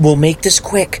 we'll make this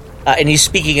quick. And he's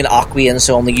speaking in Aquean,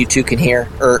 so only you two can hear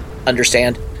or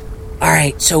understand. All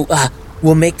right, so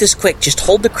we'll make this quick. Just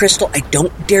hold the crystal. I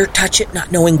don't dare touch it,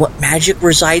 not knowing what magic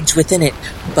resides within it.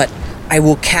 But I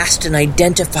will cast an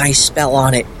identify spell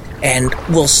on it, and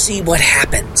we'll see what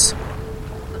happens.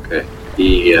 Okay.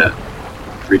 He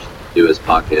reaches into his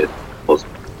pocket, pulls it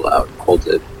out, holds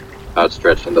it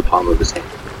outstretched in the palm of his hand.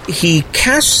 He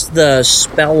casts the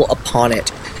spell upon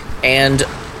it, and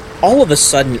all of a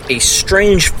sudden a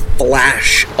strange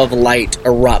flash of light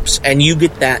erupts, and you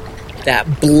get that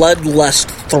bloodlust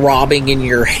throbbing in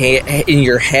your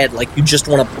head, like you just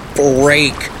want to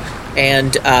break.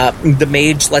 And the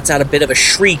mage lets out a bit of a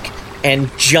shriek and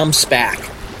jumps back.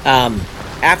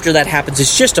 After that happens,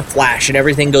 it's just a flash, and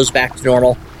everything goes back to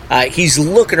normal. He's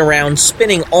looking around,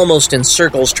 spinning almost in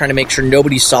circles, trying to make sure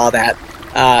nobody saw that.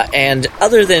 And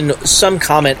other than some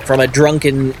comment from a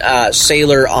drunken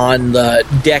sailor on the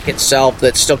deck itself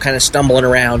that's still kind of stumbling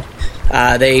around,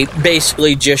 they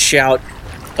basically just shout,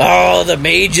 "Oh, the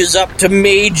mage is up to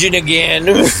maging again."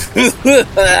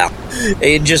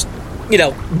 It just,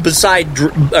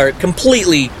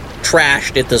 completely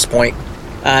trashed at this point.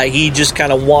 He just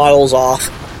kind of waddles off,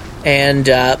 and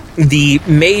the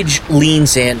mage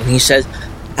leans in and he says,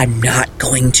 "I'm not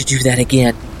going to do that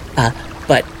again.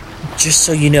 But just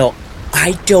so you know,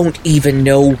 I don't even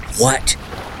know what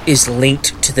is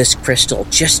linked to this crystal,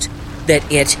 just that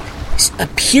it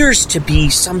appears to be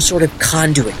some sort of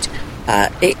conduit.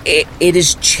 It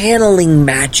is channeling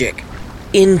magic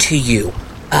into you.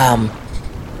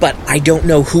 But I don't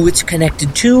know who it's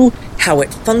connected to, how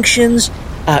it functions,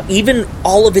 even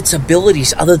all of its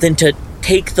abilities other than to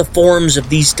take the forms of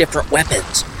these different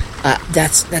weapons.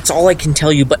 That's all I can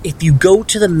tell you. But if you go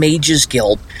to the Mages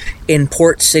Guild in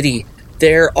Port City,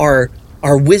 there are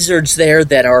wizards there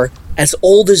that are as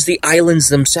old as the islands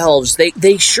themselves.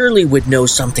 They surely would know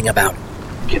something about it."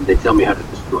 Can they tell me how to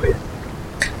destroy it?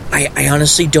 I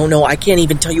honestly don't know. I can't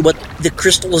even tell you what the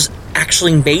crystal is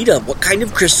actually made of, what kind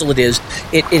of crystal it is.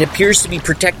 It appears to be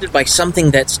protected by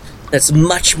something that's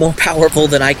much more powerful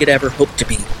than I could ever hope to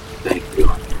be. Thank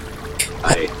you.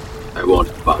 I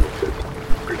won't bother to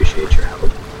appreciate your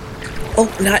help. Oh,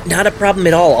 not a problem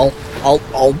at all.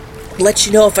 I'll let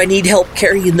you know if I need help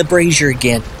carrying the brazier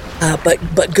again.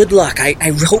 But good luck.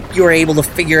 I hope you're able to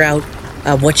figure out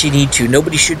what you need to.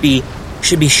 Nobody should be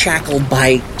shackled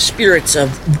by spirits of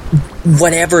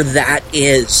whatever that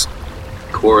is.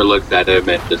 Core looks at him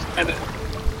and just kind of,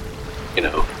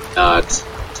 nods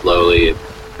slowly, and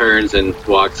turns and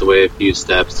walks away a few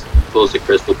steps, pulls the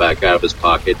crystal back out of his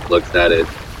pocket, looks at it,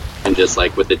 and just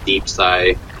like with a deep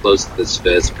sigh, closes his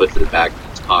fist, puts it back in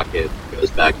his pocket, goes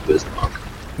back to his bunk.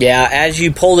 Yeah, as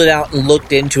you pulled it out and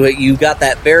looked into it, you got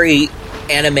that very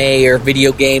anime or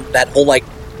video game, that whole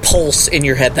pulse in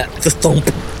your head, that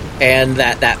thump, and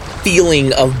that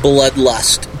feeling of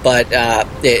bloodlust, but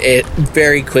it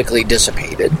very quickly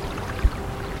dissipated.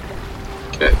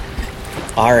 Okay.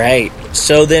 All right,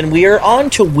 so then we are on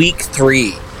to week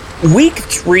 3. Week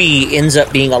 3 ends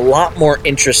up being a lot more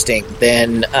interesting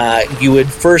than you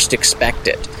would first expect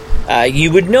it.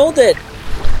 You would know that,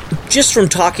 just from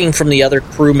talking from the other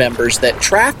crew members, that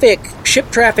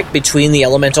ship traffic between the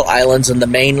Elemental Islands and the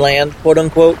mainland,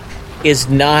 quote-unquote, is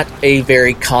not a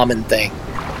very common thing.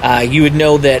 You would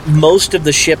know that most of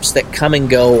the ships that come and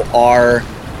go are,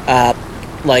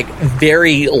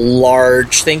 very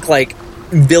large. Think like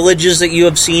villages that you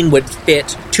have seen would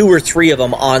fit 2 or 3 of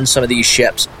them on some of these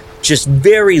ships. Just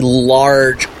very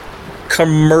large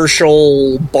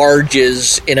commercial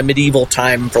barges in a medieval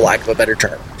time, for lack of a better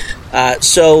term.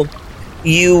 So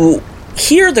you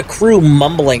hear the crew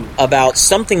mumbling about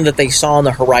something that they saw on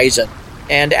the horizon.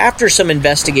 And after some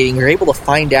investigating, you're able to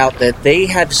find out that they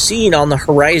have seen on the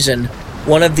horizon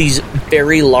one of these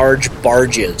very large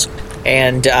barges.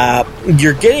 And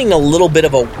you're getting a little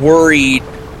bit worried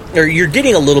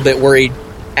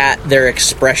at their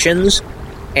expressions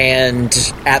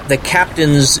and at the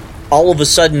captain's all of a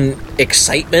sudden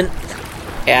excitement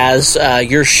as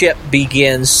your ship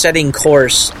begins setting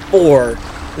course for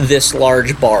this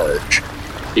large barge.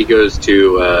 He goes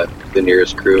to the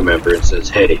nearest crew member and says,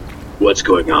 "Hey, what's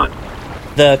going on?"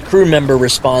 The crew member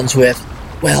responds with,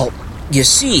 "Well, you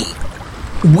see,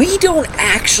 we don't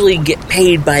actually get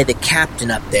paid by the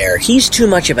captain up there. He's too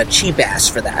much of a cheap ass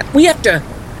for that. We have to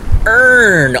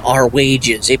earn our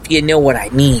wages, if you know what I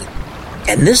mean.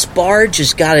 And this barge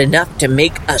has got enough to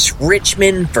make us rich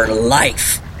men for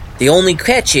life. The only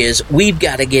catch is we've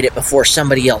got to get it before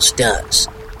somebody else does."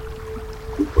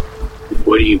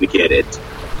 What do you get it?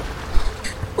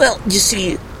 Well, you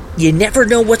see, you never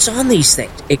know what's on these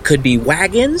things. It could be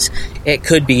wagons, it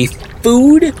could be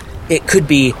food, it could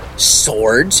be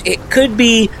swords, it could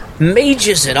be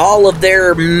mages and all of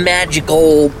their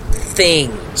magical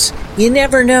things. You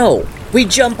never know. We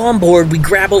jump on board, we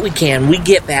grab what we can, we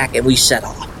get back, and we set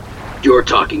off. You're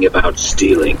talking about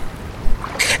stealing.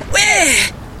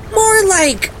 More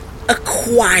like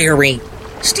acquiring.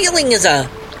 Stealing is a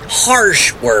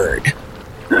harsh word.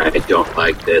 I don't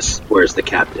like this. Where's the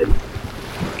captain?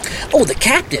 Oh, the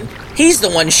captain? He's the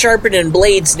one sharpening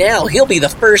blades now. He'll be the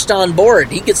first on board.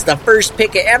 He gets the first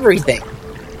pick of everything.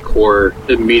 Core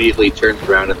immediately turns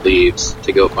around and leaves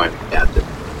to go find the captain.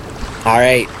 All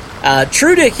right.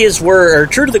 True to his word, or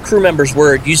true to the crew member's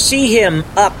word, you see him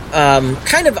up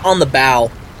kind of on the bow,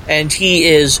 and he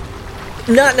is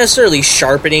not necessarily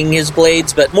sharpening his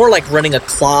blades, but more like running a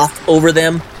cloth over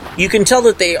them. You can tell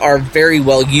that they are very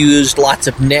well used, lots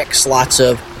of nicks, lots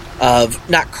of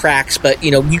not cracks, but,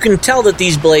 you can tell that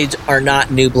these blades are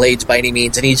not new blades by any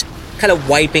means, and he's kind of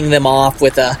wiping them off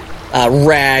with a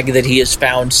rag that he has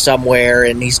found somewhere,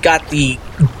 and he's got the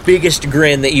biggest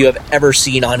grin that you have ever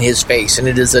seen on his face, and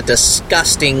it is a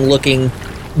disgusting-looking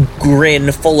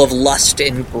grin full of lust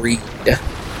and greed.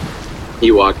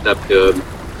 He walked up to him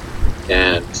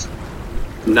and,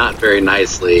 not very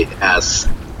nicely, asks,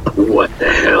 "What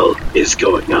the hell is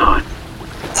going on?"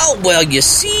 Oh, well, you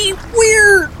see,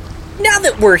 now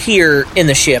that we're here in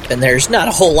the ship and there's not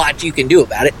a whole lot you can do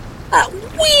about it,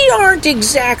 we aren't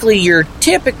exactly your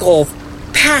typical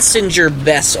passenger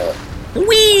vessel.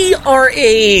 We are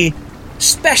a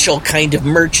special kind of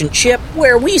merchant ship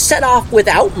where we set off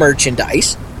without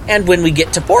merchandise, and when we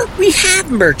get to port, we have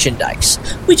merchandise.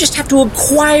 We just have to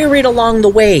acquire it along the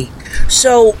way.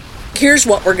 So, here's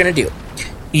what we're going to do.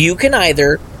 You can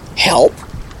either help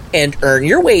and earn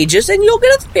your wages, and you'll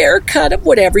get a fair cut of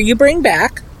whatever you bring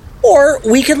back, or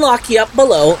we can lock you up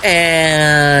below,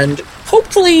 and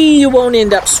hopefully you won't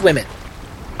end up swimming.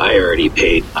 I already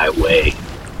paid my way,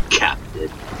 Captain.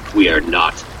 We are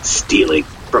not stealing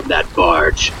from that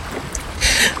barge.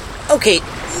 Okay,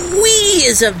 we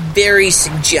is a very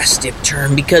suggestive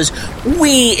term because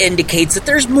we indicates that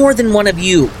there's more than one of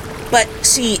you. But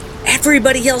see,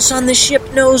 everybody else on the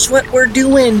ship knows what we're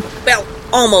doing. Well,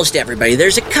 almost everybody.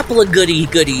 There's a couple of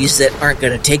goodies that aren't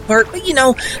going to take part, but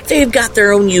they've got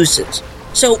their own uses.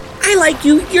 So, I like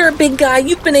you. You're a big guy.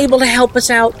 You've been able to help us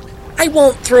out. I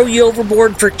won't throw you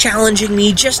overboard for challenging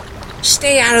me. Just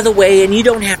stay out of the way and you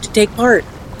don't have to take part.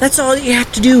 That's all you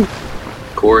have to do.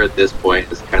 Core at this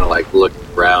point is kind of like looking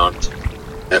around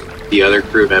at the other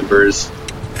crew members.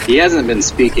 He hasn't been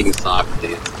speaking softly.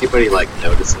 Is anybody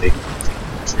noticing this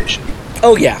conversation?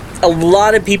 Oh yeah, a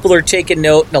lot of people are taking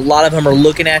note, and a lot of them are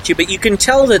looking at you, but you can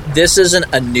tell that this isn't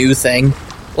a new thing.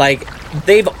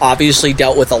 They've obviously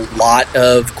dealt with a lot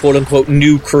of quote-unquote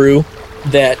new crew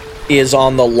that is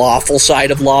on the lawful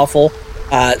side of lawful,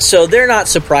 so they're not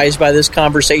surprised by this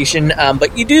conversation,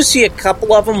 but you do see a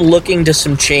couple of them looking to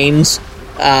some chains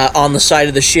on the side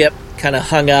of the ship, kind of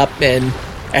hung up and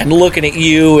looking at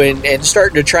you and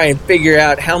starting to try and figure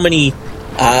out how many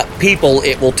people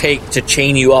it will take to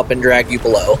chain you up and drag you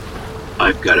below.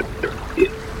 I've got a better idea.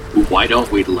 Why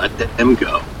don't we let them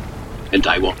go, and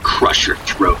I will crush your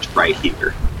throat right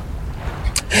here.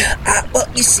 Well,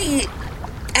 you see,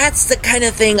 that's the kind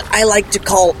of thing I like to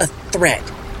call a threat.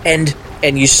 And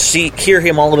you hear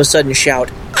him all of a sudden shout,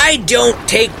 "I don't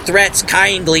take threats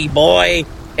kindly, boy!"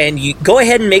 And you go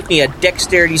ahead and make me a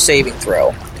dexterity saving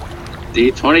throw.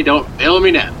 D20, don't fail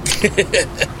me now.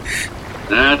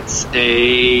 That's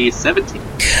a 17.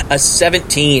 A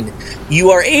 17.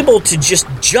 You are able to just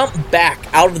jump back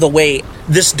out of the way.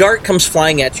 This dart comes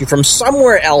flying at you from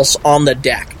somewhere else on the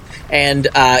deck. And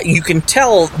you can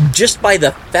tell just by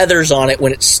the feathers on it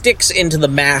when it sticks into the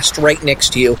mast right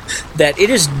next to you that it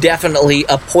is definitely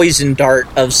a poison dart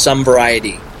of some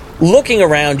variety. Looking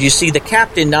around, you see the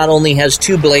captain not only has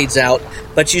 2 blades out,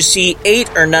 but you see 8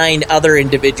 or 9 other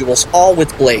individuals, all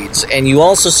with blades, and you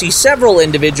also see several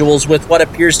individuals with what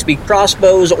appears to be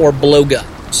crossbows or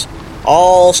blowguns,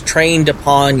 all trained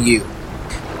upon you.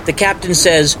 The captain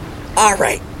says, "All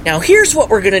right, now here's what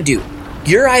we're going to do.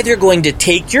 You're either going to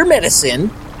take your medicine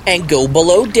and go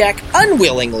below deck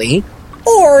unwillingly,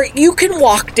 or you can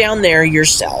walk down there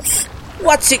yourself.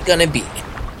 What's it going to be?"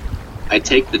 I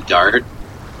take the dart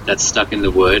that's stuck in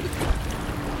the wood,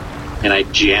 and I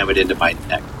jam it into my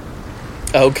neck.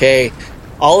 Okay.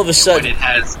 All of a sudden... But it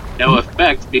has no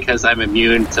effect because I'm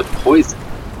immune to poison.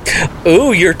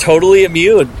 Ooh, you're totally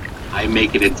immune. I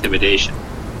make it intimidation.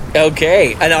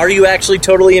 Okay. And are you actually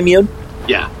totally immune?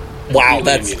 Yeah. Wow,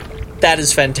 Really immune. that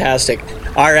is fantastic.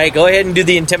 All right, go ahead and do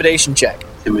the intimidation check.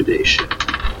 Intimidation.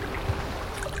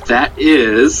 That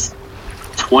is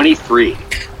 23.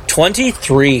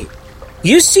 23.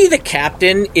 You see the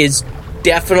captain is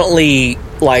definitely,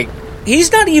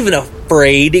 he's not even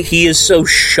afraid. He is so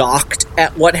shocked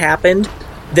at what happened.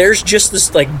 There's just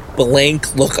this,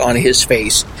 blank look on his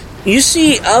face. You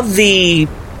see of the,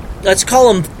 let's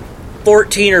call them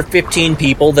 14 or 15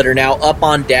 people that are now up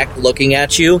on deck looking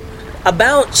at you,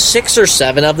 about 6 or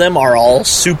 7 of them are all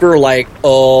super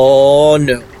oh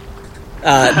no.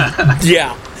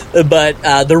 Yeah.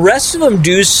 But the rest of them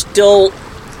do still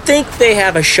think they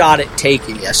have a shot at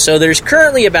taking you. So there's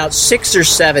currently about 6 or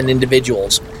 7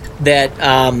 individuals that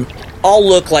all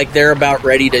look like they're about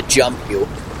ready to jump you.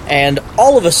 And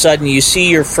all of a sudden you see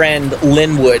your friend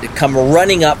Linwood come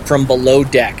running up from below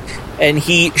deck. And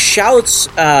he shouts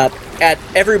at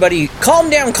everybody, calm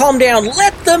down,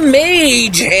 let the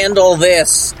mage handle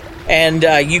this." and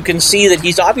you can see that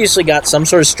he's obviously got some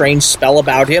sort of strange spell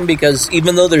about him, because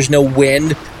even though there's no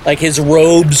wind, like, his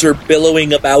robes are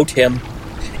billowing about him.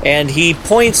 And he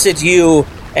points at you,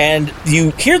 and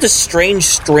you hear this strange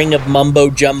string of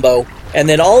mumbo-jumbo, and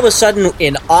then all of a sudden,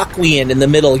 in Aquian in the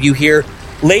middle, you hear,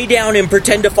 "Lay down and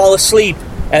pretend to fall asleep,"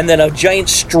 and then a giant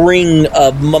string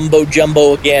of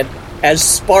mumbo-jumbo again, as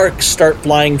sparks start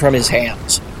flying from his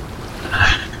hands.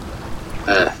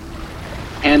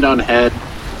 Hand on head,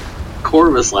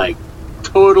 Cord was, like,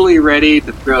 totally ready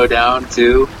to throw down,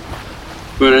 too.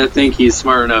 But I think he's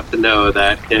smart enough to know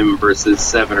that him versus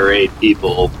 7 or 8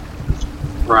 people is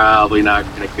probably not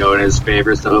going to go in his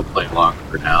favor, so he'll play along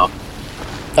for now.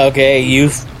 Okay, you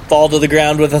fall to the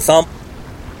ground with a thump?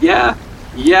 Yeah,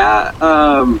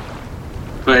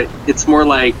 but it's more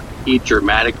like he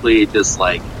dramatically just,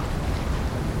 like,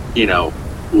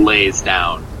 lays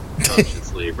down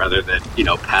consciously rather than,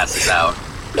 passes out.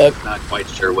 Not quite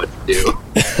sure what to do.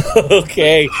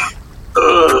 Okay.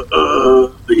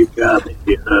 You got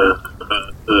me.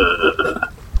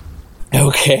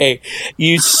 Okay.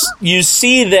 You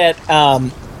see that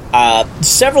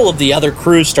several of the other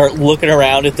crew start looking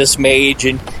around at this mage,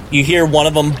 and you hear one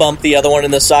of them bump the other one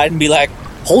in the side and be like,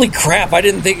 "Holy crap, I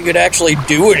didn't think he could actually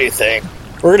do anything.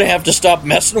 We're going to have to stop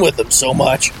messing with him so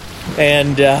much."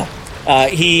 And the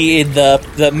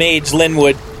mage,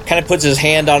 Linwood, kind of puts his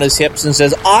hand on his hips and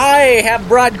says, "I have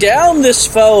brought down this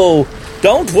foe.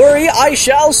 Don't worry, I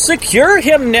shall secure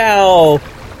him now."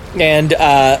 And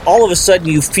all of a sudden,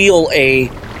 you feel a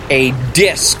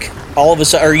disc. All of a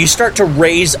sudden, or you start to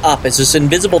raise up as this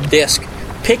invisible disc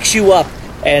picks you up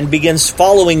and begins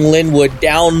following Linwood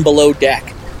down below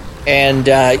deck. And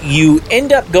you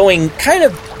end up going kind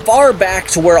of far back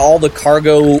to where all the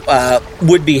cargo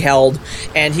would be held,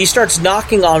 and he starts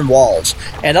knocking on walls.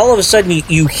 And all of a sudden,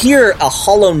 you hear a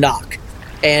hollow knock,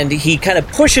 and he kind of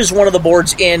pushes one of the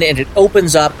boards in, and it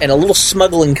opens up, and a little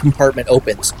smuggling compartment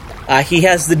opens. He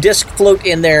has the disc float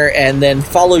in there, and then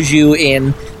follows you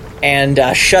in, and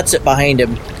shuts it behind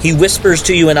him. He whispers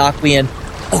to you in Aquian,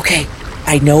 "Okay,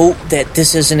 I know that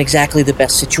this isn't exactly the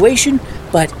best situation,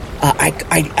 but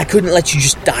I couldn't let you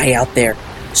just die out there.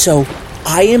 So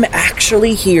I am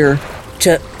actually here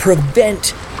to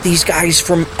prevent these guys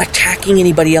from attacking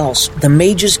anybody else. The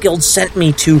Mages Guild sent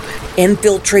me to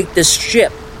infiltrate this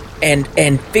ship and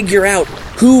figure out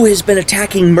who has been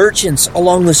attacking merchants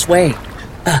along this way.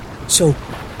 So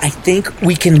I think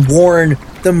we can warn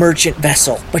the merchant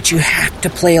vessel, but you have to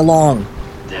play along."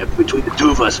 Between the two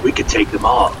of us, we could take them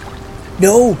all.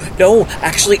 No,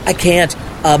 actually, I can't.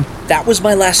 That was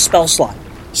my last spell slot.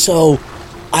 So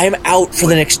I'm out for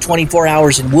the next 24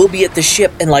 hours, and we'll be at the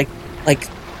ship in like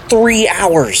 3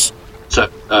 hours. So,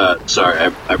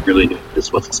 sorry, I really knew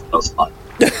this was a spell slot.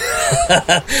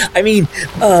 I mean,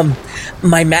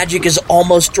 my magic is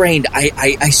almost drained.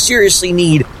 I seriously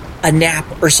need a nap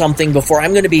or something before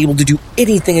I'm going to be able to do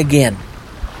anything again.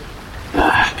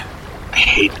 I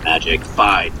hate magic.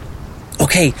 Fine.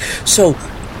 Okay, so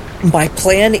my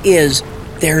plan is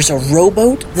there's a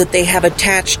rowboat that they have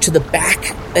attached to the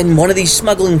back in one of these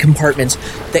smuggling compartments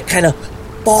that kind of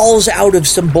falls out of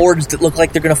some boards that look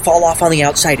like they're going to fall off on the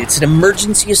outside. It's an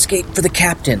emergency escape for the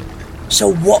captain.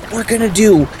 So what we're going to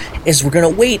do is we're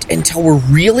going to wait until we're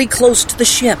really close to the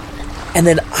ship, and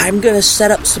then I'm going to set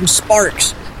up some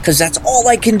sparks, because that's all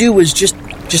I can do is just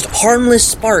harmless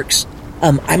sparks.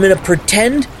 I'm going to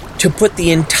pretend to put the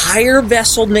entire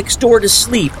vessel next door to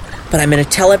sleep, but I'm going to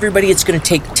tell everybody it's going to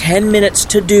take 10 minutes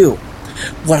to do.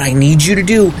 What I need you to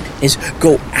do is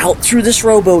go out through this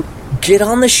rowboat, get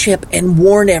on the ship, and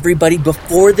warn everybody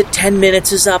before the 10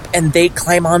 minutes is up and they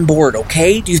climb on board,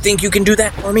 okay? Do you think you can do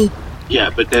that for me?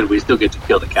 Yeah, but then we still get to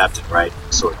kill the captain, right?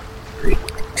 Sort of.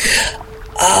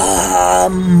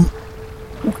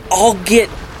 I'll get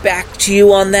back to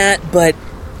you on that, but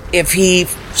if he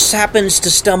happens to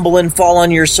stumble and fall on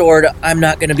your sword, I'm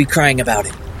not going to be crying about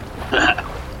it.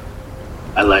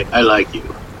 I like you,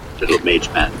 little mage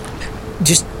man.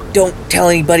 Just don't tell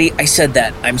anybody I said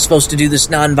that. I'm supposed to do this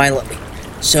non-violently.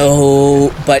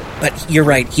 So, but you're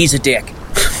right, he's a dick.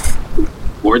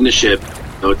 Warn the ship,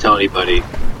 don't tell anybody.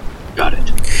 Got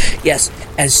it. Yes,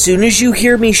 as soon as you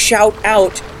hear me shout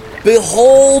out,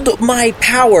 "Behold my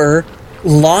power,"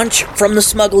 launch from the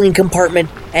smuggling compartment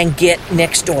and get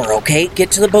next door, okay?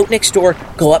 Get to the boat next door,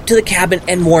 go up to the cabin,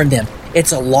 and warn them.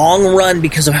 It's a long run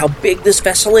because of how big this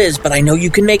vessel is, but I know you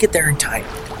can make it there in time.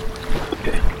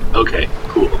 Okay,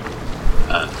 cool.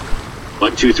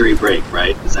 1, 2, 3, break,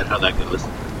 right? Is that how that goes?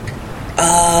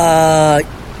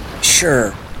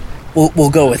 Sure. We'll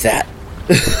go with that.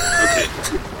 Okay.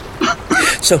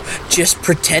 So just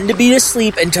pretend to be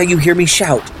asleep until you hear me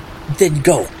shout. Then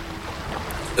go.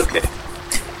 Okay.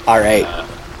 All right.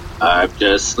 I'm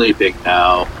just sleeping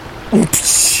now.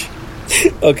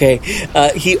 Okay.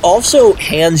 He also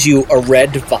hands you a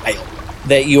red vial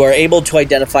that you are able to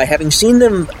identify, having seen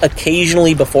them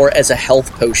occasionally before, as a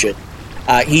health potion.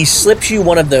 He slips you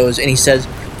one of those and he says,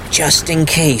 "Just in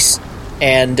case,"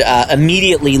 and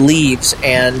immediately leaves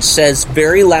and says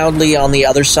very loudly on the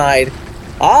other side,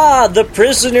 "The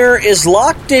prisoner is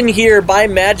locked in here by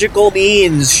magical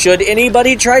means. Should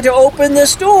anybody try to open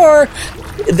this door,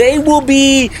 they will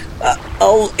be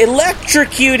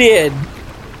electrocuted."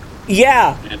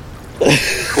 Yeah.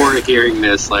 Cora, hearing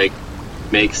this,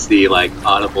 makes the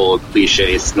audible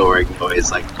cliche snoring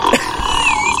noise,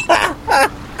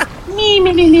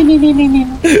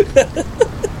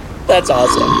 That's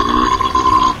awesome.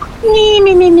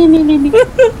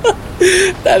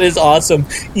 That is awesome.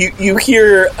 You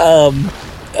hear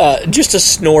just a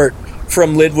snort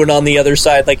from Lidwin on the other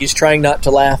side, like he's trying not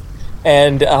to laugh,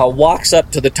 and walks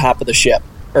up to the top of the ship,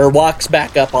 or walks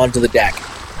back up onto the deck.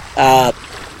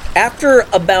 After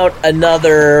about an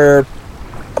hour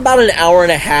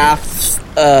and a half,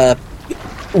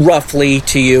 roughly,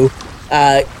 to you,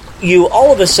 you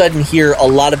all of a sudden hear a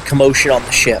lot of commotion on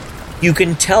the ship. You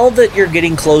can tell that you're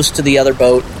getting close to the other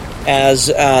boat as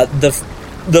the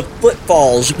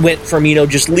footfalls went from,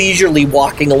 just leisurely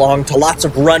walking along to lots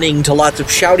of running to lots of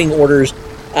shouting orders.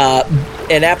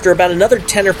 And after about another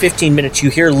 10 or 15 minutes, you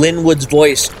hear Linwood's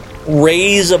voice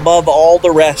raise above all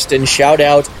the rest and shout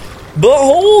out,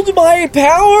 "Behold my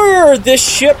power! This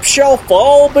ship shall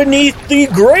fall beneath the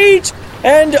great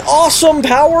and awesome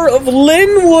power of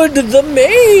Linwood the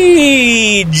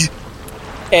Mage!"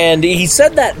 And he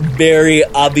said that very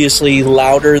obviously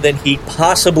louder than he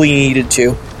possibly needed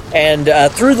to. And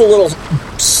through the little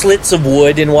slits of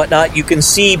wood and whatnot, you can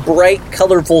see bright,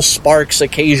 colorful sparks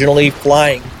occasionally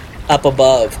flying up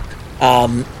above.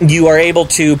 You are able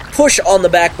to push on the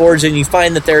backboards, and you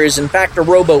find that there is, in fact, a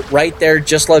rowboat right there,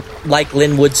 just like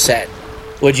Linwood said.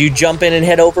 Would you jump in and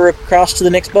head over across to the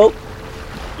next boat?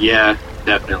 Yeah,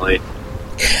 definitely.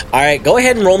 All right, go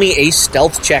ahead and roll me a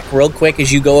stealth check real quick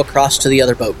as you go across to the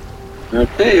other boat.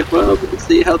 Okay, well, let's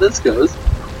see how this goes.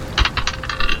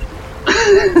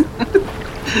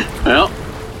 Well,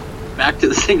 back to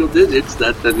the single digits.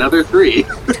 That's another 3.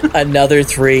 Another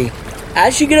 3.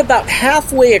 As you get about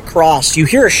halfway across, you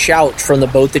hear a shout from the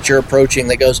boat that you're approaching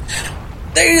that goes,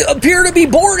 "They appear to be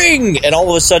boarding!" And all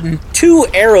of a sudden, 2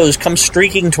 arrows come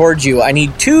streaking towards you. I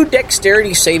need 2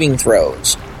 dexterity saving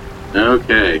throws.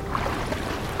 Okay.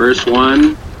 First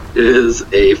one is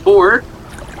a 4.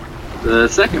 The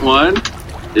second one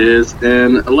is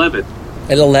an 11.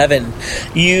 At 11,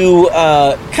 you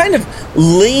kind of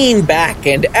lean back,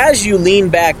 and as you lean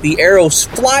back, the arrow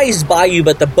flies by you,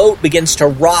 but the boat begins to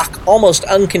rock almost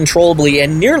uncontrollably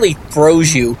and nearly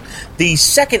throws you. The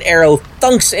second arrow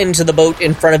thunks into the boat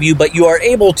in front of you, but you are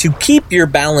able to keep your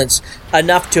balance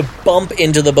enough to bump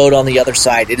into the boat on the other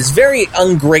side. It is very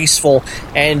ungraceful,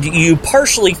 and you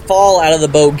partially fall out of the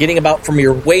boat, getting about from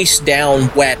your waist down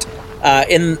wet.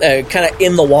 In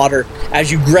the water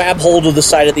as you grab hold of the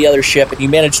side of the other ship, and you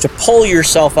manage to pull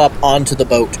yourself up onto the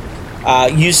boat.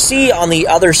 You see on the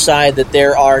other side that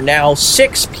there are now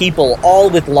 6 people, all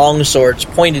with long swords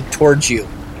pointed towards you,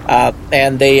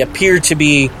 and they appear to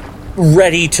be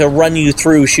ready to run you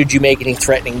through should you make any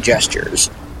threatening gestures.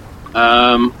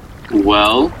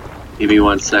 Well, give me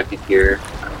 1 second here.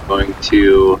 I'm going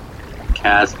to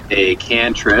cast a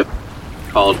cantrip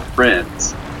called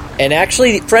Friends. And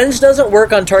actually, Friends doesn't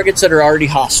work on targets that are already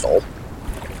hostile.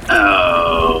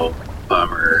 Oh,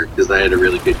 bummer, because I had a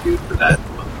really good dude for that.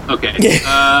 Okay,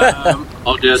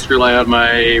 I'll just rely on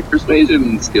my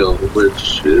persuasion skill,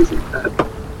 which isn't bad.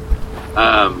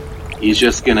 He's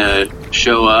just gonna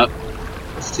show up,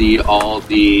 see all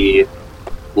the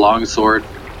longsword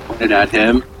pointed at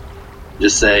him,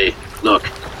 just say, "Look,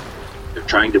 they're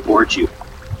trying to board you.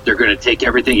 They're gonna take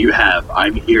everything you have.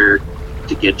 I'm here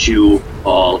to get you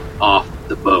all off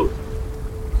the boat.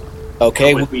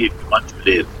 Okay. Come with me if you want to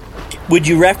live." Would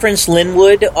you reference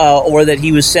Linwood, or that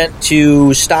he was sent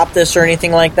to stop this or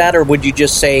anything like that, or would you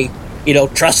just say,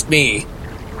 trust me?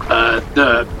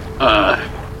 The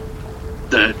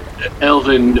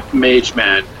elven mage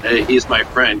man, he's my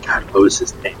friend. God, what was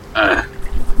his name?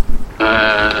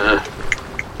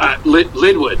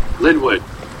 Linwood.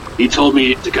 He told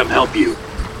me to come help you.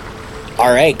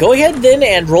 All right, go ahead then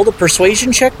and roll the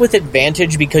persuasion check with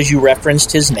advantage because you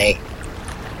referenced his name.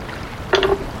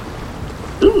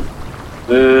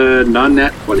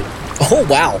 Non-nat 20. Oh,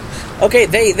 wow. Okay,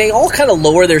 they all kind of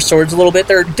lower their swords a little bit.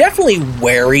 They're definitely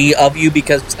wary of you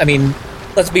because,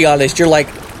 let's be honest, you're like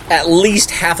at least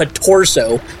half a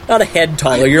torso, not a head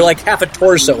taller. You're like half a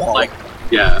torso taller.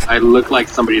 I look like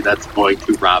somebody that's going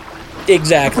to rob me.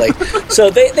 Exactly. So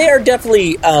they are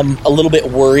definitely a little bit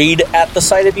worried at the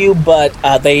sight of you, but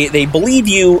they believe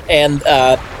you, and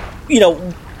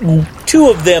two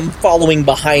of them following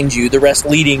behind you, the rest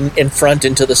leading in front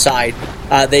and to the side.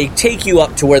 They take you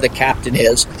up to where the captain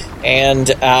is, and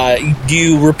do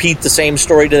you repeat the same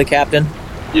story to the captain?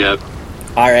 Yep.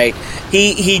 All right.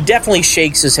 He definitely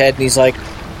shakes his head, and he's like,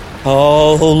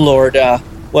 "Oh, Lord.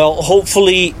 Well,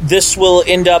 hopefully this will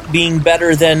end up being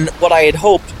better than what I had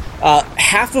hoped.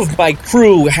 Half of my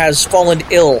crew has fallen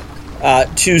ill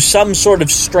to some sort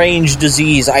of strange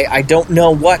disease. I don't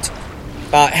know what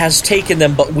has taken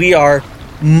them, but we are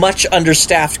much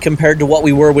understaffed compared to what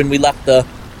we were when we left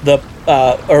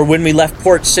when we left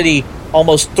Port City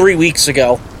almost 3 weeks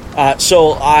ago.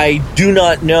 So I do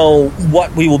not know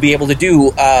what we will be able to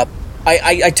do.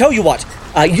 I tell you what,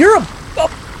 you're a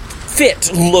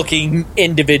fit-looking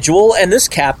individual, and this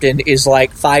captain is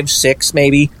like 5'6",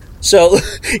 maybe. So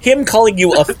him calling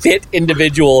you a fit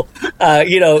individual,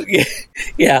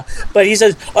 yeah. But he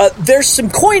says, there's some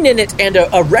coin in it and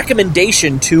a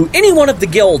recommendation to any one of the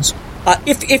guilds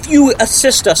if you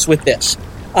assist us with this.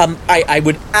 I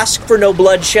would ask for no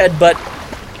bloodshed, but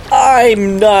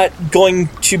I'm not going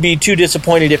to be too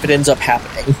disappointed if it ends up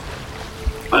happening.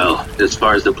 Well, as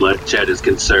far as the bloodshed is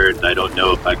concerned, I don't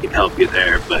know if I can help you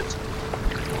there, but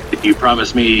if you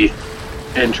promise me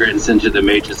entrance into the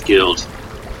Mages Guild,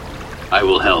 I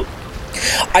will help.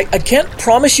 I can't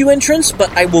promise you entrance, but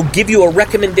I will give you a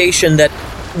recommendation that,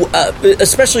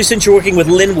 especially since you're working with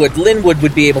Linwood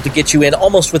would be able to get you in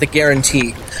almost with a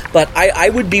guarantee. But I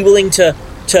would be willing to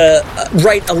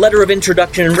write a letter of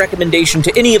introduction and recommendation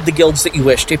to any of the guilds that you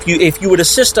wished. If you would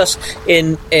assist us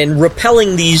in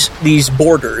repelling these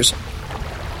borders.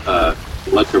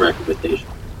 What's the recommendation?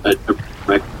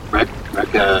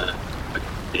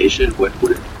 Recommendation? What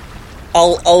would it?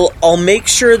 I'll make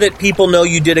sure that people know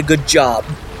you did a good job.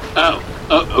 Oh,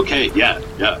 okay, yeah,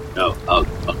 no, I'll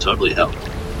totally help.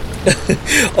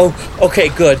 Oh, okay,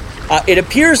 good. It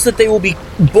appears that they will be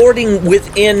boarding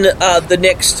within the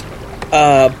next,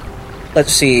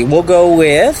 let's see, we'll go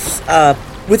with,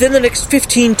 within the next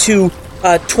 15 to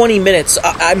 20 minutes.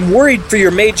 I'm worried for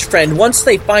your mage friend. Once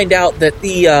they find out that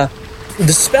the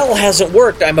spell hasn't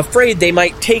worked, I'm afraid they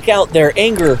might take out their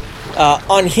anger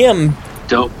on him.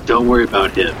 Don't worry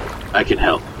about him. I can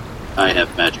help. I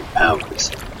have magic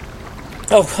powers.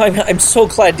 Oh, I'm so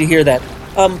glad to hear that.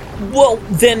 Well,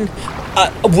 then,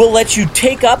 we'll let you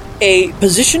take up a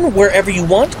position wherever you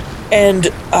want, and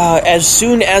as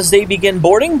soon as they begin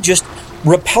boarding, just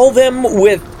repel them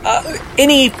with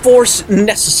any force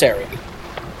necessary.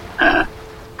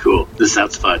 Cool. This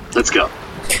sounds fun. Let's go.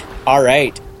 All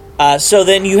right. So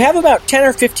then you have about 10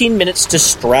 or 15 minutes to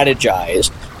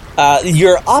strategize.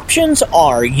 Your options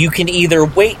are you can either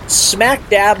wait smack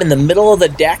dab in the middle of the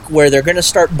deck where they're going to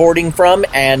start boarding from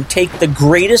and take the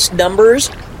greatest numbers,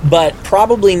 but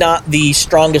probably not the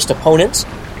strongest opponents.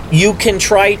 You can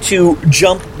try to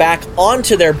jump back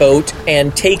onto their boat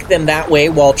and take them that way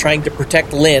while trying to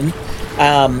protect Lynn.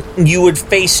 You would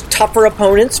face tougher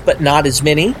opponents, but not as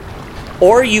many.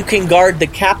 Or you can guard the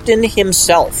captain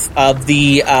himself of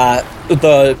the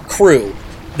crew.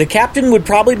 The captain would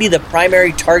probably be the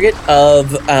primary target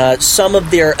of some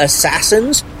of their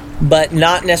assassins, but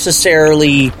not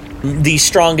necessarily the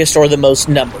strongest or the most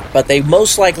numbered. But they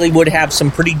most likely would have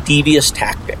some pretty devious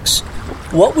tactics.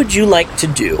 What would you like to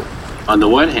do? On the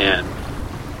one hand,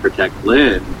 protect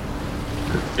Lynn.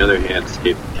 On the other hand,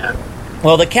 save the captain.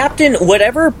 Well, the captain,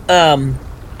 whatever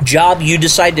job you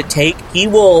decide to take, he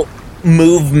will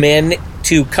move men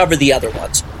to cover the other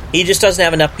ones. He just doesn't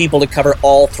have enough people to cover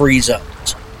all three zones.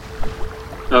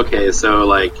 Okay,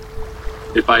 so,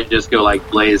 if I just go,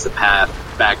 blaze a path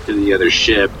back to the other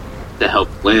ship to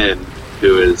help Lynn,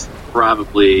 who is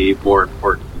probably more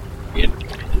important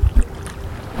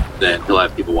then he'll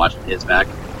have people watching his back.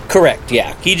 Correct,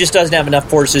 yeah. He just doesn't have enough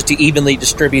forces to evenly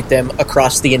distribute them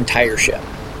across the entire ship.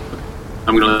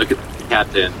 I'm going to look at the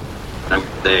captain, and I'm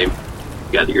going to say,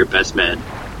 gather your best men,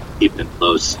 keep them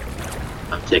close.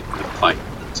 I'm taking the fight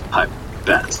with those pirate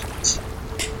bastards.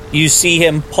 You see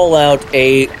him pull out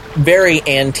a very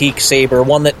antique saber,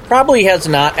 one that probably has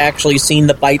not actually seen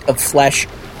the bite of flesh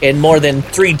in more than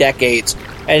 3 decades.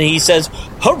 And he says,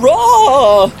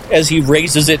 "Hurrah!" as he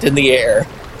raises it in the air.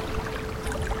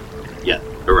 Yeah,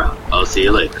 hurrah. I'll see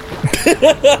you later.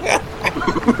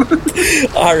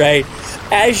 All right.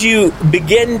 As you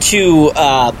begin to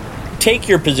take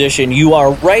your position, you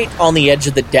are right on the edge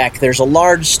of the deck. There's a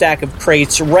large stack of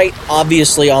crates right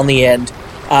obviously on the end.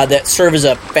 that serve as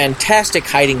a fantastic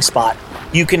hiding spot.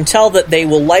 You can tell that they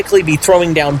will likely be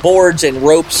throwing down boards and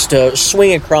ropes to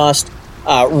swing across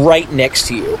right next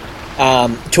to you,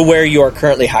 to where you are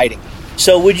currently hiding.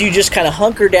 So would you just kind of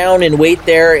hunker down and wait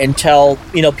there until,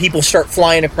 people start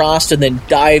flying across and then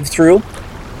dive through?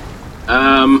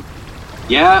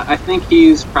 Yeah, I think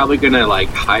he's probably going to,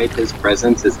 hide his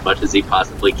presence as much as he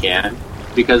possibly can.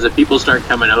 Because if people start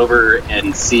coming over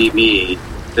and see me,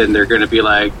 then they're going to be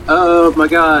like, oh my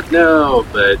god, no.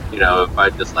 But, if I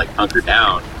just, hunker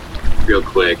down real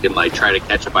quick and, try to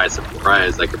catch it by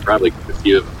surprise, I could probably get a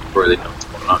few of them before they know what's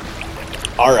going on.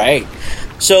 All right.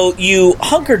 So you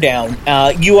hunker down.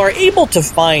 You are able to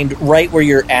find right where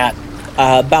you're at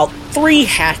about 3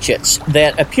 hatchets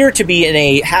that appear to be in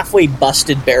a halfway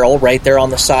busted barrel right there on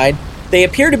the side. They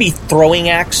appear to be throwing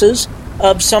axes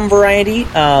of some variety,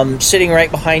 sitting right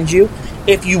behind you.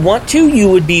 If you want to, you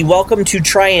would be welcome to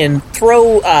try and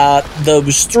throw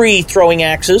those 3 throwing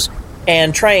axes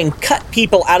and try and cut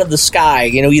people out of the sky.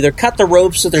 Either cut the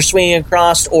ropes that they're swinging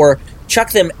across or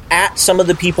chuck them at some of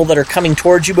the people that are coming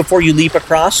towards you before you leap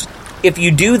across. If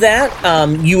you do that,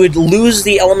 you would lose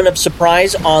the element of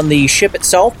surprise on the ship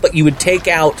itself, but you would take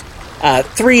out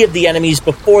 3 of the enemies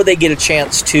before they get a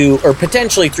chance to, or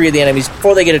potentially 3 of the enemies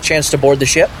before they get a chance to board the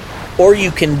ship. Or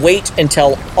you can wait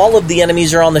until all of the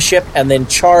enemies are on the ship and then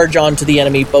charge onto the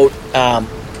enemy boat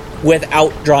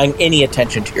without drawing any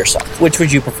attention to yourself. Which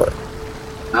would you prefer?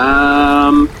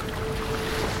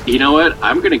 You know what?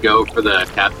 I'm going to go for the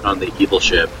captain on the evil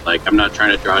ship. I'm not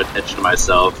trying to draw attention to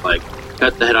myself.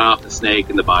 Cut the head off the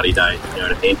snake and the body dies. You know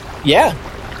what I mean? Yeah.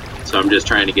 So I'm just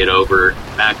trying to get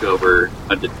back over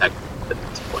undetected at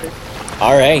this point.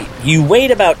 All right. You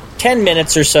wait about 10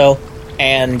 minutes or so,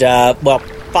 and,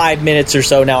 5 minutes or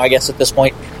so now, I guess, at this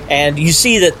point, and you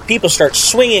see that people start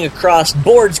swinging across,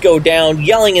 boards go down,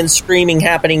 yelling and screaming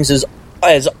happenings as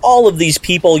all of these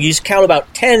people, you count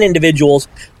about 10 individuals,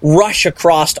 rush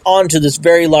across onto this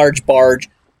very large barge.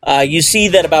 You see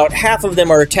that about half of them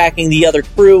are attacking the other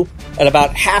crew, and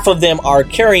about half of them are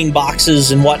carrying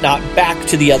boxes and whatnot back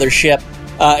to the other ship.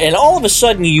 And all of a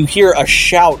sudden, you hear a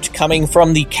shout coming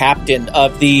from the captain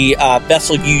of the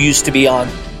vessel you used to be on.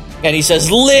 And he says,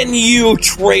 Lynn, you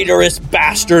traitorous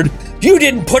bastard! You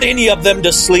didn't put any of them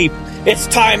to sleep! It's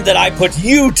time that I put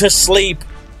you to sleep!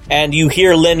 And you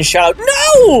hear Lynn shout,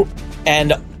 no!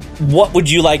 And what would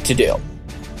you like to do?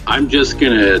 I'm just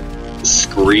gonna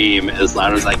scream as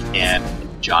loud as I can,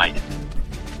 giant.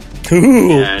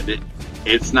 Ooh. And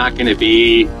it's not gonna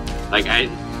be,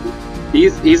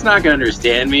 he's not gonna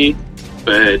understand me,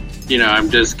 but,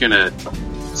 I'm just gonna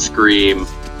scream,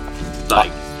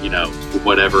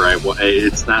 whatever I want.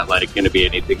 It's not going to be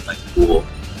anything cool,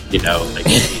 he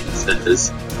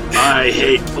says, I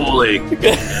hate bullying, and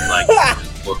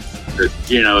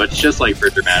it's just for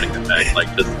dramatic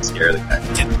effect, just to scare the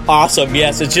guy. Awesome.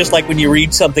 Yes, it's just like when you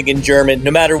read something in German.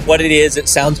 No matter what it is, it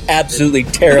sounds absolutely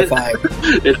terrifying.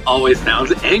 It always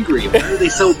sounds angry. Why are they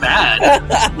so bad?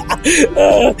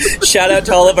 Shout out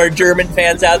to all of our German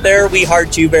fans out there. We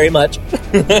heart you very much.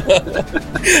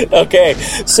 Okay,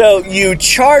 so you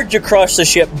charge across the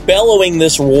ship, bellowing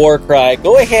this war cry.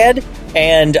 Go ahead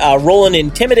and roll an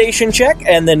intimidation check,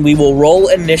 and then we will roll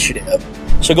initiative.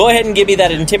 So go ahead and give me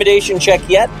that intimidation check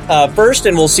first,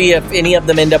 and we'll see if any of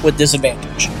them end up with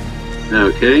disadvantage.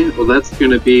 Okay, well that's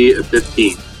going to be a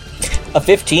 15. A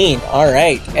 15, all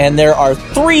right. And there are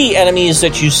 3 enemies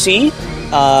that you see. 2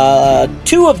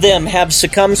 of them have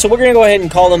succumbed, so we're going to go ahead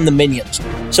and call them the minions.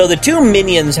 So the 2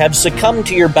 minions have succumbed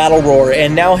to your battle roar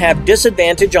and now have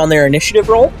disadvantage on their initiative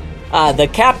roll. The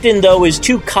captain, though, is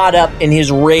too caught up in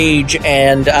his rage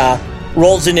and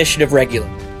rolls initiative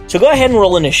regularly. So go ahead and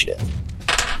roll initiative.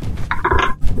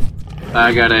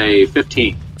 I got a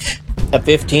 15. A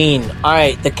 15. All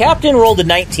right, the captain rolled a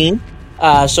 19,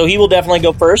 so he will definitely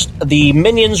go first. The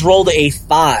minions rolled a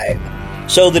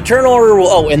 5. So the turn order will...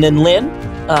 Oh, and then Lynn.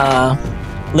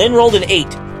 Lynn rolled an 8.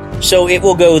 So it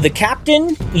will go the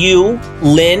captain, you,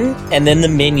 Lynn, and then the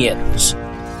minions.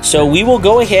 So we will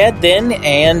go ahead then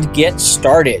and get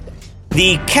started.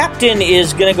 The captain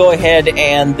is going to go ahead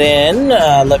and then...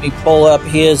 let me pull up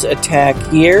his attack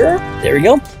here. There we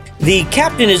go. The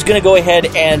captain is going to go ahead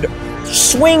and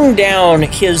swing down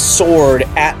his sword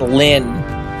at Lynn.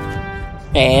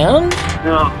 And...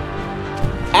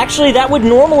 Actually, that would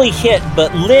normally hit,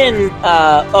 but Lynn...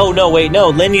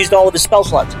 Lynn used all of his spell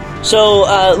slots.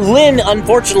 So, Lynn,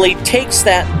 unfortunately, takes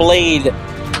that blade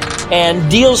and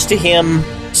deals to him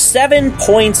 7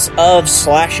 points of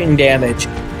slashing damage.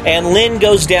 And Lynn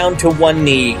goes down to 1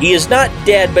 knee. He is not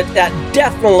dead, but that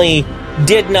definitely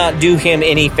did not do him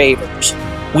any favors.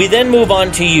 We then move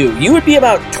on to you. You would be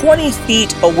about 20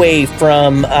 feet away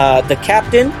from the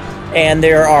captain, and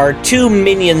there are 2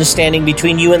 minions standing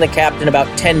between you and the captain about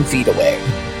 10 feet away.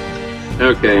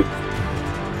 Okay.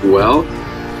 Well,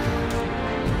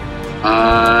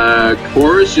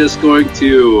 Core is just going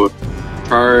to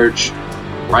charge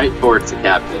right towards the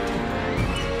captain.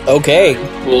 Okay.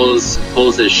 Pulls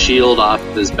his shield off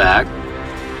of his back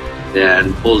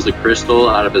and pulls the crystal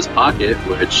out of his pocket,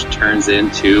 which turns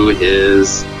into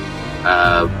his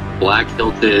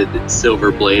black-hilted,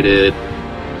 silver-bladed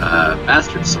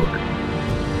bastard sword.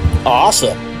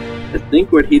 Awesome. I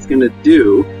think what he's going to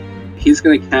do, he's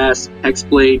going to cast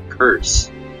Hexblade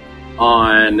Curse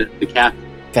on the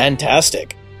captain.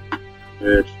 Fantastic.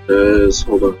 Which does,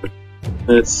 hold on,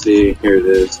 let's see, here it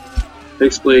is.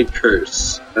 Hexblade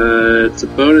Curse. It's a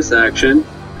bonus action.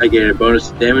 I gain a bonus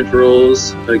to damage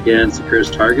rolls against the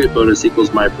cursed target. Bonus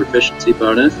equals my proficiency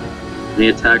bonus. Any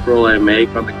attack roll I make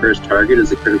on the cursed target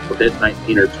is a critical hit,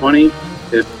 19 or 20.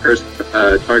 If the cursed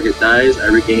target dies, I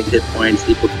regain hit points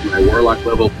equal to my warlock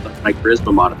level plus my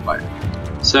charisma modifier.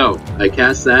 So, I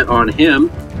cast that on him,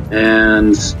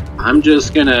 and I'm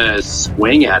just gonna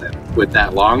swing at him with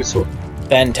that longsword.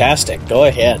 Fantastic. Go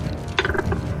ahead.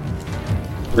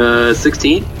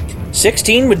 16?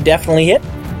 16 would definitely hit.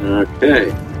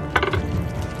 Okay.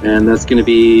 And that's going to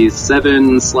be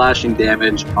 7 slashing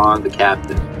damage on the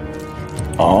captain.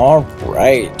 All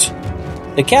right.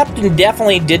 The captain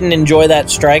definitely didn't enjoy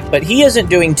that strike, but he isn't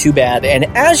doing too bad. And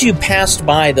as you passed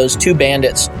by those 2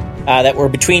 bandits that were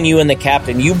between you and the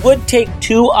captain, you would take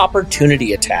 2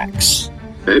 opportunity attacks.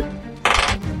 Okay.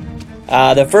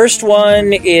 The first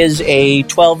one is a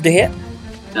 12 to hit,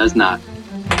 Does not.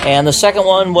 and the second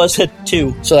one was a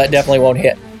 2, so that definitely won't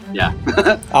hit. Yeah.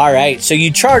 All right, so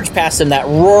you charge past them. That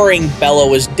roaring bellow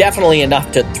was definitely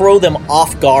enough to throw them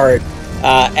off guard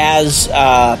as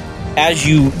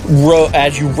you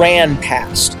ran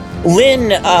past.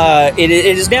 Lynn, it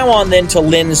is now on then to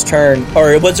Lynn's turn.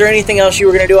 Or was there anything else you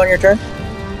were going to do on your turn?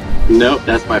 Nope,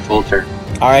 that's my full turn.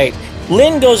 All right,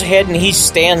 Lynn goes ahead and he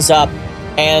stands up,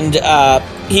 and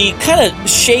he kind of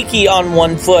shaky on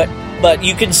one foot. But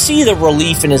you can see the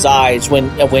relief in his eyes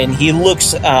when he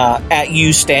looks at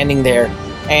you standing there,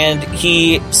 and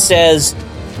he says,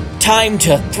 "Time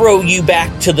to throw you back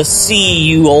to the sea,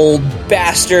 you old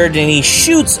bastard!" And he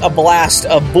shoots a blast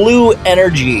of blue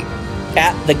energy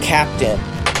at the captain.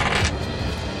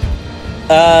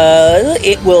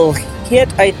 It will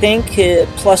hit, I think,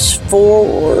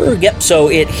 +4. Yep, so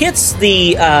it hits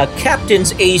the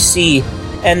captain's AC.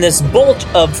 And this bolt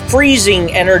of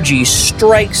freezing energy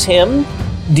strikes him,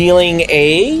 dealing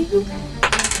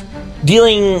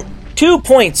 2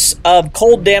 points of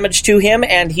cold damage to him,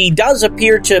 and he does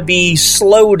appear to be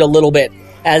slowed a little bit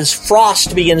as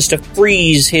frost begins to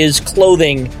freeze his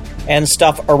clothing and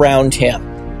stuff around him.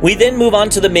 We then move on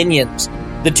to the minions.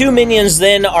 The 2 minions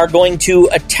then are going to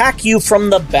attack you from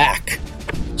the back.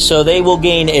 So they will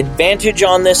gain advantage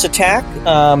on this attack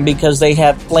because they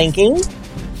have flanking.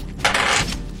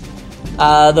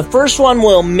 The first one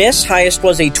will miss. Highest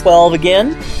was a 12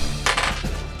 again.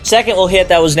 Second will hit.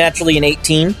 That was naturally an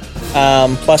 18,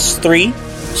 +3.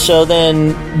 So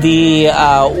then the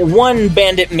 1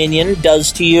 bandit minion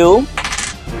does to you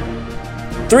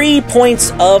 3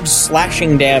 points of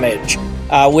slashing damage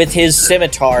with his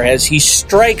scimitar as he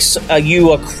strikes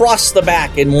you across the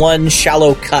back in 1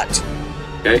 shallow cut.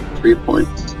 Okay, 3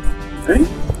 points. Okay.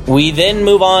 We then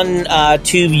move on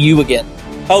to you again.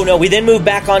 Oh no, we then move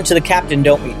back onto the captain,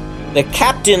 don't we? The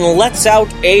captain lets out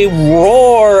a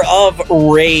roar of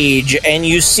rage, and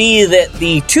you see that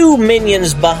the 2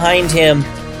 minions behind him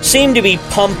seem to be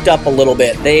pumped up a little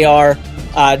bit. They are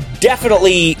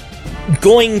definitely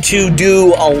going to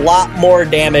do a lot more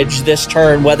damage this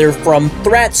turn, whether from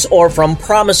threats or from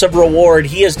promise of reward.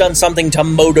 He has done something to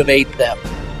motivate them.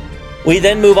 We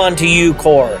then move on to you,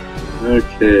 Core.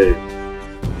 Okay.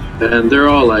 And they're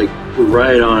all like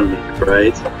right on me,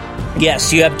 right?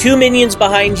 Yes, you have 2 minions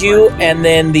behind you, and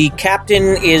then the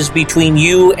captain is between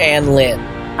you and Lynn.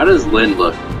 How does Lynn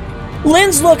look?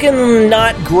 Lynn's looking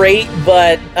not great,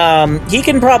 but he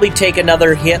can probably take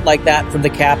another hit like that from the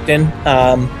captain.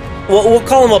 We'll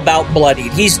call him about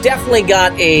bloodied. He's definitely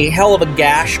got a hell of a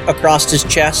gash across his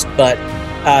chest, but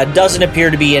doesn't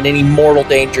appear to be in any mortal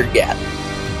danger yet.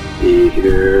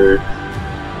 Here.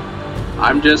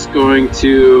 I'm just going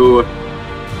to...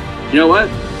 You know what?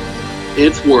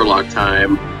 It's Warlock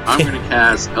time. I'm going to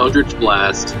cast Eldritch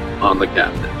Blast on the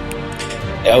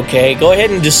captain. Okay, go ahead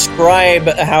and describe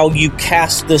how you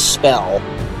cast this spell.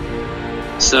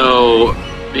 So,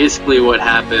 basically what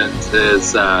happens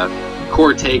is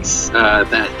Core takes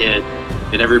that hit,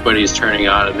 and everybody's turning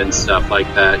on him and stuff like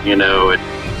that, you know. And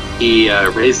he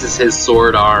raises his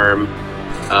sword arm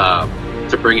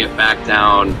to bring it back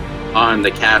down on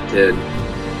the captain,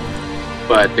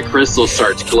 but the crystal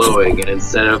starts glowing, and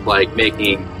instead of like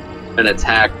making an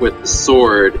attack with the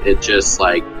sword, it just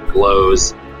like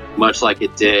glows, much like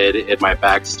it did in my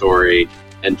backstory,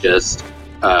 and just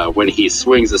when he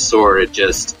swings the sword, it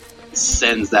just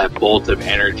sends that bolt of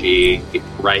energy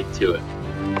right to it.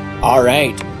 All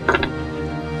right.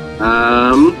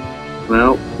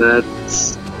 Well,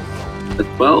 that's a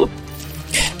 12.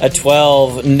 A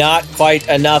 12, not quite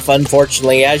enough,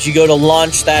 unfortunately. As you go to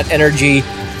launch that energy,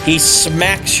 he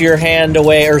smacks your hand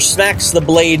away, or smacks the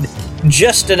blade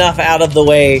just enough out of the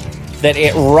way that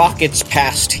it rockets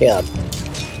past him.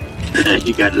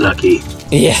 You got lucky.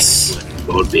 Yes.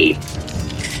 Won't be.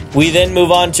 We then move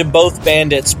on to both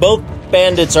bandits. Both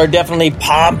bandits are definitely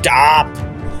pumped up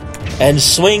and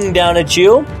swing down at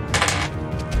you.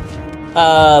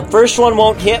 First one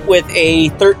won't hit with a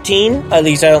 13, at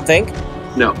least I don't think.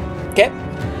 No. Okay.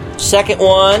 Second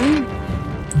one,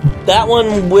 that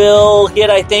one will hit,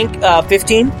 I think,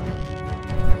 15.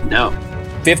 No.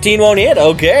 15 won't hit,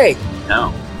 okay.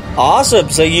 No. Awesome.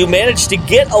 So you managed to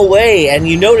get away, and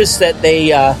you notice that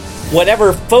they,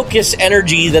 whatever focus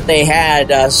energy that they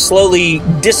had slowly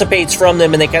dissipates from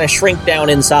them, and they kind of shrink down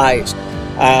in size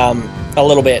a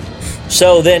little bit.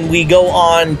 So then we go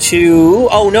on to...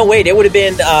 Oh, no, wait. It would have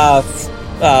been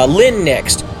Lynn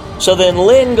next. So then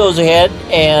Lynn goes ahead,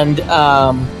 and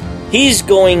he's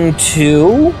going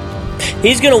to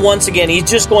once again, he's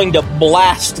just going to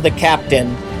blast the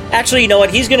captain. Actually, you know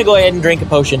what? He's going to go ahead and drink a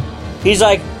potion. He's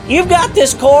like, "You've got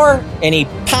this, Core," and he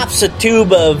pops a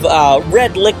tube of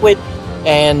red liquid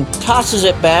and tosses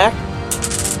it back,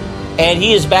 and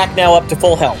he is back now up to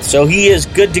full health. So he is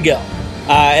good to go.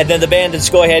 And then the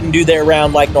bandits go ahead and do their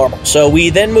round like normal. So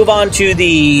we then move on to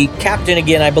the captain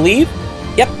again, I believe.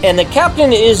 Yep, and the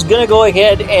captain is going to go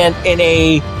ahead and, in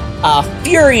a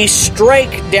fury,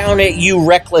 strike down at you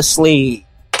recklessly.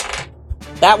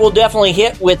 That will definitely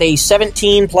hit with a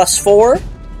 17 plus 4.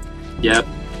 Yep.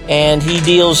 And he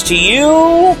deals to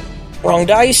you... Wrong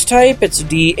dice type. It's a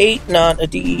D8, not a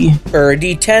D... Or a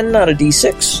D10, not a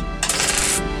D6.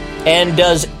 And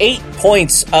does 8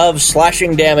 points of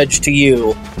slashing damage to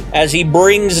you as he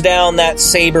brings down that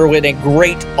saber with a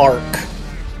great arc.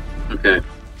 Okay.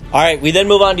 All right, we then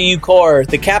move on to you, Core.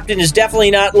 The captain is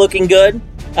definitely not looking good.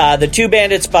 The two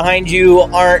bandits behind you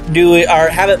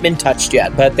haven't been touched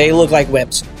yet, but they look like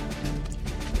wimps.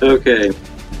 Okay.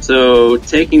 So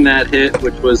taking that hit,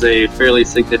 which was a fairly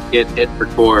significant hit for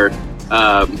Core,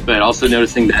 but also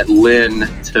noticing that Lynn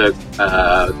took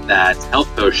that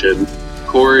health potion,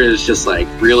 Core is just like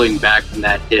reeling back from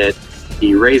that hit.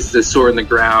 He raises his sword in the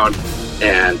ground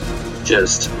and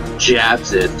just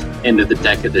jabs it into the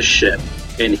deck of the ship.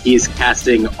 And he's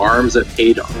casting Arms of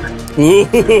Hadar.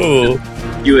 Ooh.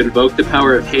 You invoke the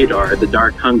power of Hadar, the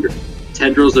Dark Hunger.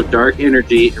 Tendrils of dark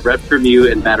energy erupt from you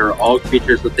and batter all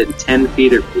creatures within 10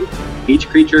 feet of you. Each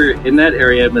creature in that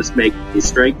area must make a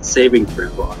strength saving throw.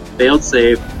 On a failed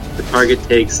save, the target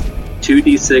takes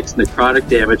 2d6 necrotic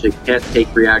damage and can't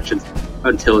take reactions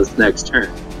until its next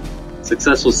turn.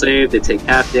 Successful save, they take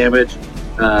half damage,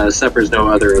 suffers no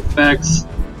other effects.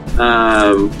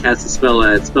 Cast a spell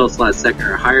at spell slot second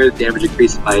or higher, the damage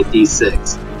increases by a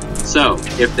d6. So,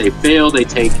 if they fail, they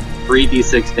take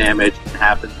 3d6 damage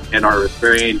and are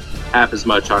restrained half as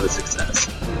much on a success.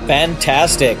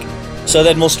 Fantastic. So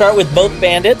then we'll start with both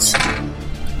bandits.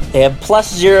 They have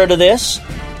 +0 to this.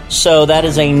 So that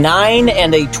is a 9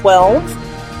 and a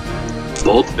 12.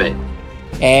 Both fail.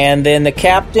 And then the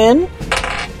captain,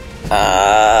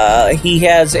 he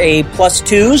has a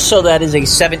 +2, so that is a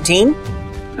 17.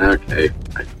 Okay.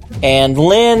 And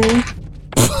Lynn...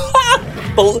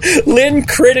 Lynn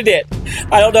critted it.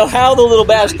 I don't know how the little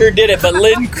bastard did it, but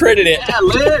Lynn critted it. Yeah,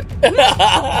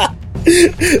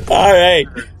 Lynn! All right.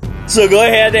 So go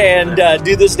ahead and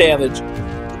do this damage.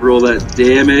 Roll that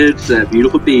damage, that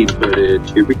beautiful beam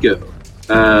footage. Here we go.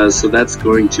 So that's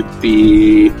going to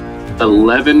be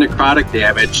 11 necrotic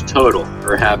damage total,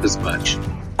 or half as much.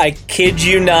 I kid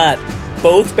you not.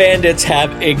 Both bandits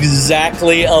have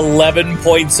exactly 11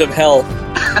 points of health.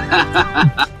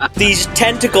 These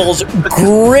tentacles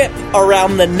grip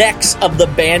around the necks of the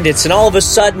bandits, and all of a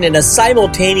sudden, in a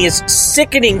simultaneous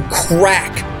sickening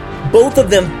crack, both of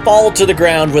them fall to the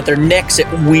ground with their necks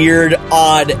at weird,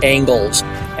 odd angles.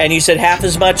 And you said half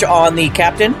as much on the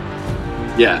captain?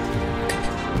 Yeah.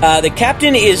 The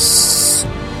captain is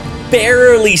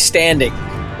barely standing.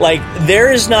 Like,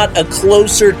 there is not a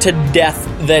closer to death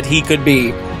that he could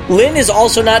be. Lynn is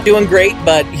also not doing great,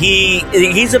 but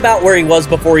he's about where he was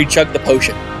before he chugged the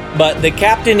potion. But the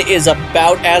captain is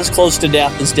about as close to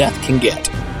death as death can get.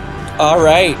 All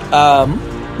right.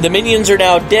 The minions are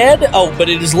now dead. Oh, but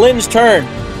it is Lynn's turn.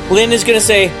 Lynn is going to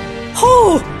say,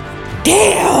 "Oh,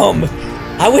 damn.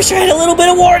 I wish I had a little bit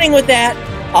of warning with that.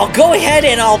 I'll go ahead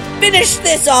and I'll finish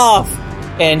this off."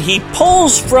 And he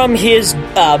pulls from his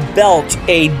belt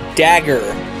a dagger.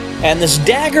 And this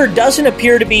dagger doesn't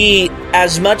appear to be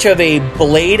as much of a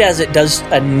blade as it does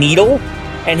a needle.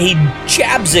 And he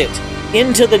jabs it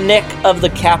into the neck of the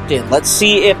captain. Let's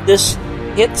see if this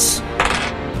hits.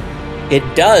 It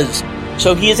does.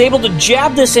 So he is able to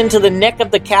jab this into the neck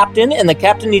of the captain, and the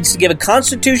captain needs to give a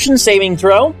Constitution saving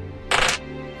throw.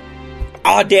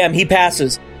 Oh, damn, he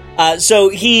passes. So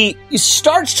he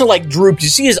starts to, droop. You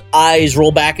see his eyes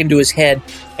roll back into his head,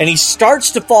 and he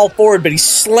starts to fall forward, but he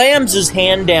slams his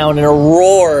hand down in a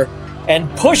roar and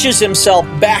pushes himself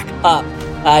back up.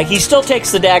 He still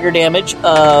takes the dagger damage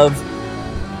of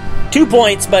 2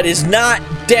 points, but is not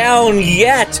down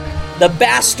yet. The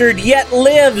bastard yet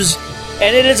lives,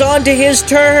 and it is on to his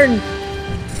turn.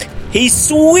 He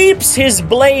sweeps his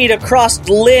blade across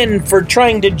Lynn for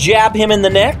trying to jab him in the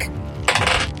neck,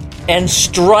 and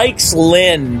strikes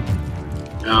Lynn.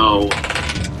 No.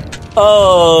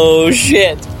 Oh,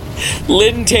 shit.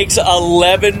 Lynn takes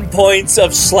 11 points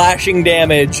of slashing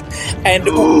damage, and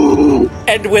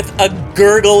with a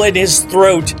gurgle in his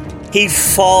throat, he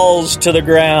falls to the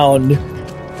ground.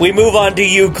 We move on to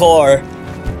you, Kor.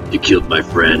 You killed my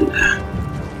friend.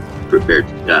 Prepare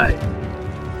to die.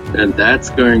 And that's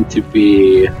going to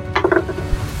be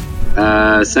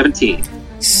 17.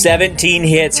 17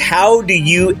 hits. How do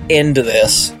you end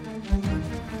this?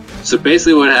 So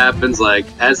basically what happens,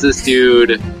 as this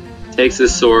dude takes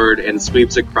his sword and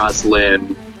sweeps across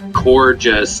Lynn, Kor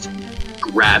just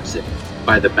grabs it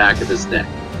by the back of his neck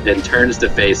and turns to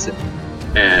face him.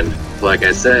 And, like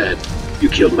I said, you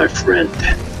killed my friend.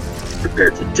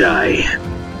 Prepare to die.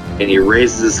 And he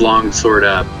raises his long sword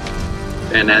up.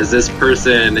 And as this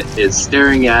person is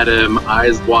staring at him,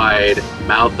 eyes wide,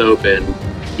 mouth open,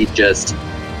 he just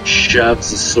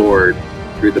shoves the sword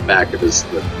through the back of his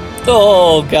throat.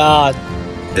 Oh, God.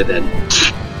 And then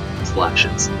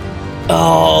slashes.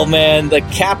 Oh, man. The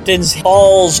captain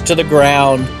falls to the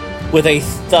ground with a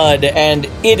thud, and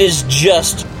it is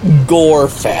just gore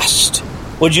fest.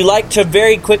 Would you like to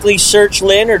very quickly search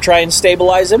Lynn or try and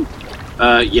stabilize him?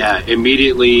 Yeah,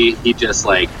 immediately he just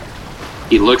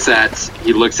he looks at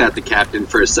the captain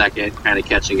for a second, kind of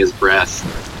catching his breath,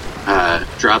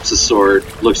 drops his sword,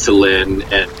 looks to Lynn,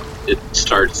 and it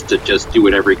starts to just do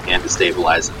whatever he can to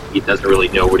stabilize him. He doesn't really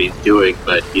know what he's doing,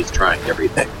 but he's trying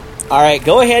everything. All right,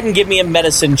 go ahead and give me a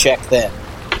medicine check then.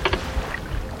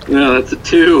 No, that's a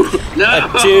 2.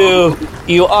 No! A 2.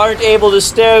 You aren't able to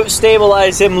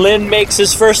stabilize him. Lynn makes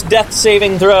his first death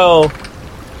saving throw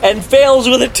and fails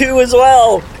with a 2 as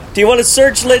well. Do you want to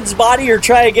search Lynn's body or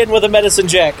try again with a medicine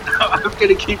check? I'm going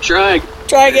to keep trying.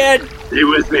 Try again. Stay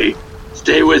with me.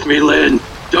 Stay with me, Lynn.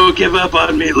 Don't give up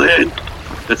on me, Lynn.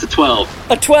 That's a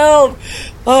 12. A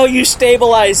 12. Oh, you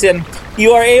stabilize him.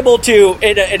 You are able to,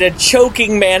 in a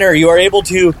choking manner, you are able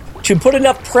to put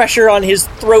enough pressure on his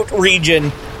throat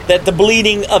region that the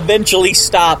bleeding eventually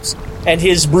stops and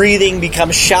his breathing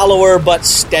becomes shallower but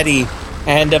steady.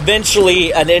 And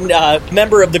eventually, a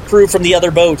member of the crew from the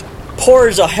other boat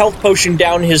pours a health potion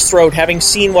down his throat, having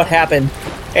seen what happened,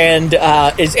 and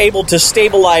is able to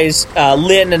stabilize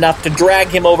Lynn enough to drag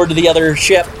him over to the other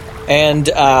ship, and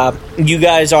you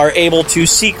guys are able to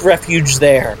seek refuge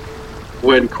there.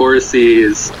 When Kor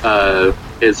sees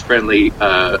his friendly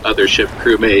other ship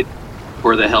crewmate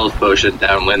pour the health potion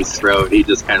down Lynn's throat, he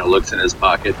just kind of looks in his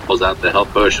pocket, pulls out the health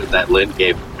potion that Lynn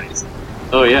gave him, and he's like,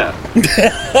 "Oh yeah."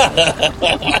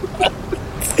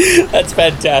 That's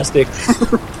fantastic.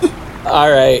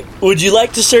 All right. Would you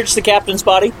like to search the captain's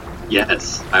body?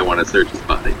 Yes, I want to search his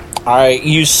body. All right.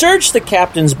 You search the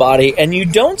captain's body, and you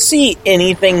don't see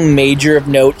anything major of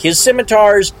note. His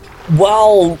scimitars,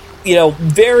 while,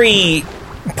 very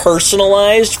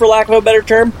personalized, for lack of a better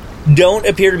term, don't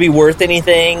appear to be worth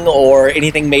anything or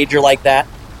anything major like that.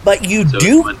 But you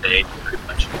do... Mundane, pretty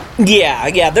much.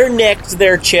 Yeah, they're nicked,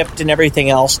 they're chipped, and everything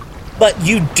else. But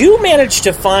you do manage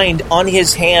to find on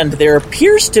his hand there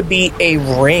appears to be a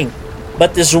ring.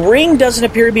 But this ring doesn't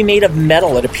appear to be made of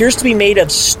metal. It appears to be made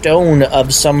of stone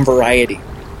of some variety.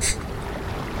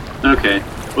 Okay.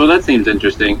 Well, that seems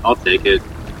interesting. I'll take it.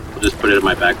 I'll just put it in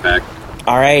my backpack.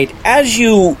 All right. As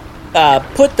you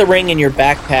put the ring in your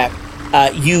backpack,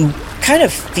 you kind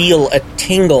of feel a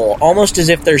tingle, almost as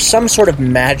if there's some sort of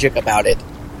magic about it.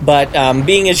 But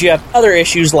being as you have other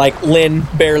issues like Lynn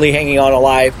barely hanging on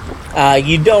alive,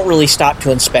 you don't really stop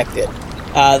to inspect it.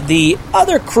 The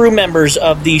other crew members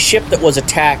of the ship that was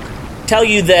attacked tell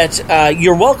you that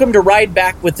you're welcome to ride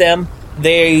back with them.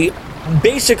 They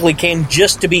basically came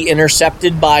just to be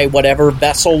intercepted by whatever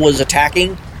vessel was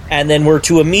attacking, and then were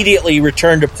to immediately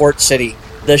return to Port City.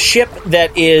 The ship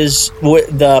that is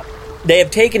they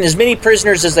have taken as many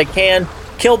prisoners as they can,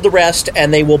 killed the rest,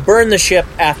 and they will burn the ship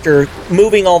after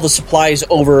moving all the supplies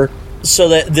over so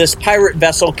that this pirate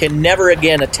vessel can never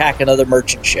again attack another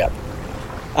merchant ship.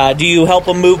 Do you help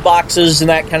them move boxes and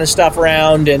that kind of stuff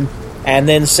around and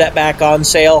then set back on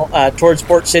sail towards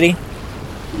Port City?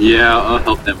 Yeah, I'll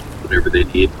help them with whatever they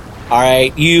need. All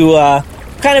right, you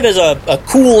kind of as a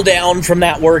cool down from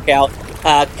that workout,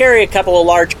 carry a couple of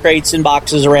large crates and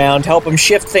boxes around, help them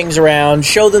shift things around,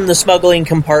 show them the smuggling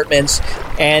compartments,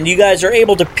 and you guys are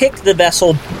able to pick the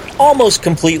vessel almost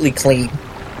completely clean.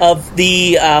 Of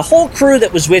the whole crew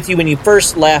that was with you when you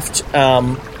first left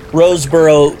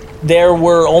Roseboro, there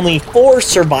were only 4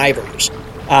 survivors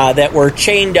that were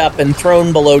chained up and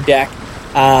thrown below deck,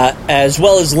 as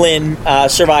well as Lynn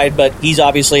survived, but he's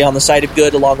obviously on the side of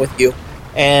good along with you.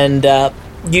 And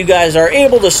you guys are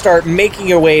able to start making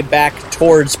your way back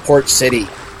towards Port City.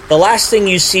 The last thing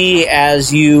you see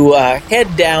as you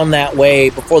head down that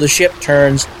way before the ship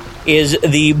turns is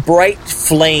the bright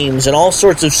flames and all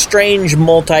sorts of strange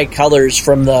multicolors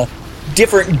from the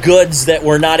different goods that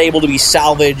were not able to be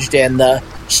salvaged, and the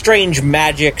strange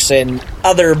magics and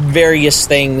other various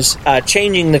things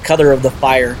changing the color of the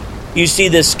fire. You see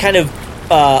this kind of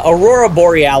aurora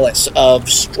borealis of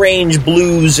strange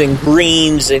blues and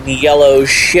greens and yellows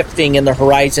shifting in the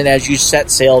horizon as you set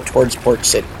sail towards Port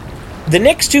City. The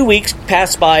next 2 weeks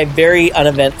pass by very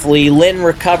uneventfully. Lynn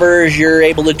recovers, you're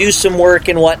able to do some work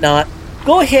and whatnot.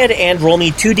 Go ahead and roll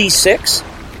me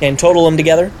 2d6 and total them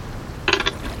together.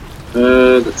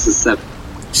 That's a 7.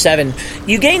 7.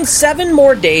 You gain 7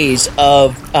 more days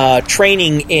of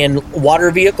training in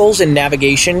water vehicles and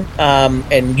navigation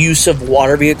and use of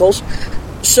water vehicles.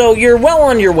 So you're well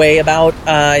on your way, about,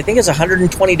 I think it's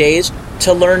 120 days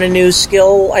to learn a new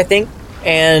skill, I think.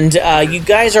 And you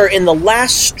guys are in the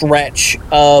last stretch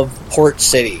of Port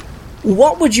City.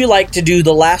 What would you like to do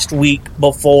the last week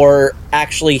before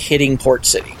actually hitting Port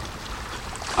City?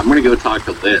 I'm going to go talk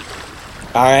to Lynn.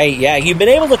 All right, yeah, you've been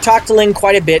able to talk to Lynn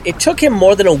quite a bit. It took him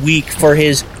more than a week for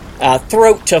his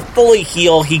throat to fully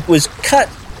heal. He was cut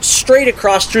straight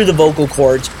across through the vocal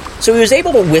cords, so he was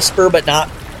able to whisper, but not,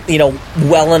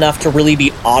 well enough to really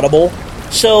be audible.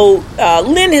 So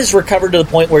Lynn has recovered to the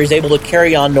point where he's able to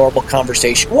carry on normal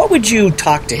conversation. What would you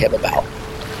talk to him about?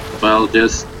 Well,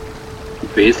 just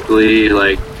basically,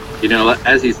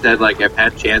 as he said, I've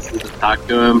had chances to talk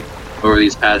to him over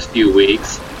these past few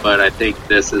weeks, but I think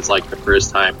this is the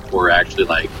first time Core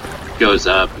actually goes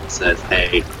up and says,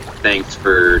 "Hey, thanks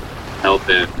for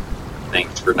helping.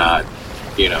 Thanks for not,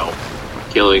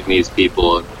 killing these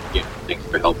people. And, thanks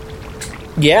for helping."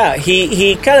 Yeah,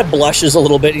 he kind of blushes a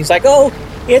little bit. He's like, "Oh,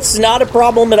 it's not a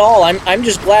problem at all. I'm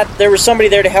just glad there was somebody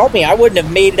there to help me. I wouldn't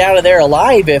have made it out of there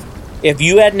alive if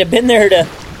you hadn't have been there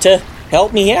to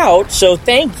help me out. So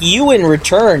thank you in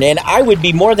return, and I would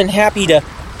be more than happy to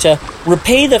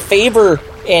repay the favor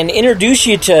and introduce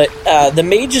you to the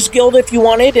Mages Guild if you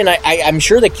wanted, and I'm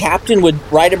sure the captain would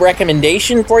write a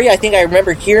recommendation for you. I think I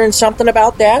remember hearing something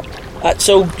about that.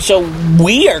 So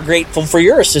we are grateful for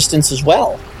your assistance as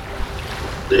well."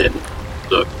 Then,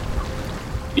 look,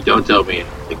 if you don't tell me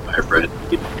anything, my friend,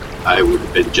 I would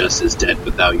have been just as dead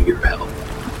without your help.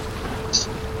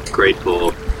 I'm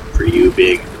grateful for you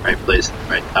being in the right place at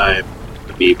the right time,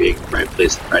 for me being in the right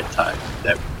place at the right time,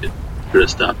 that we could put a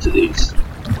stop to these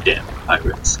damn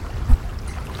pirates.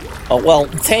 Oh, well,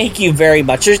 thank you very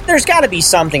much. There's got to be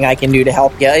something I can do to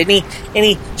help you.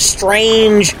 Any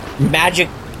strange magic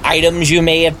items you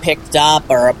may have picked up,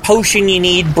 or a potion you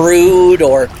need brewed,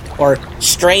 or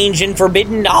strange and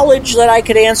forbidden knowledge that I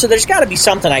could answer? There's got to be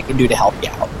something I can do to help you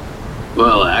out.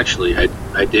 Well, actually,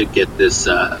 I did get this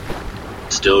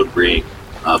stone ring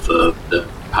off of the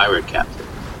pirate captain.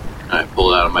 I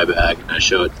pull it out of my bag and I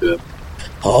show it to him.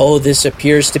 Oh, this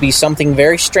appears to be something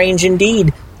very strange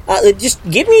indeed. Just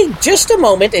give me just a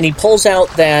moment, and he pulls out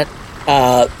that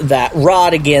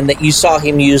rod again that you saw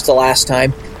him use the last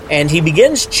time, and he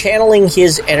begins channeling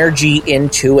his energy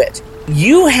into it.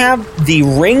 You have the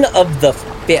Ring of the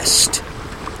Fist.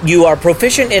 You are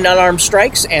proficient in unarmed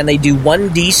strikes, and they do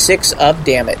 1d6 of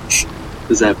damage.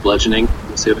 Is that bludgeoning,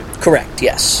 I'm assuming? Correct,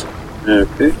 yes.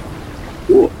 Okay,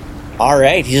 cool. All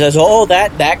right, he says, "Oh,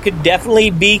 that could definitely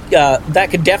be that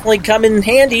could definitely come in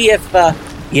handy if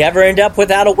you ever end up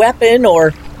without a weapon,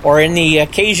 or or in the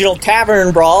occasional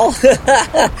tavern brawl,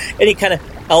 and he kind of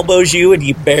elbows you, and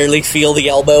you barely feel the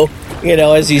elbow,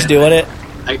 as he's doing it.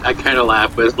 I kind of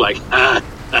laugh with like, I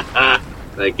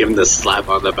give him the slap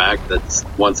on the back that's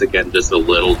once again just a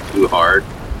little too hard.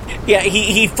 Yeah,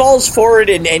 he falls forward,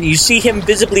 and you see him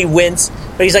visibly wince,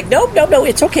 but he's like, no,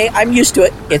 it's okay. I'm used to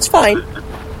it. It's fine.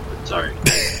 Sorry.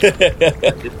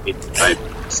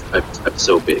 I'm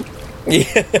so big.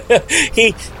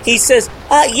 He says,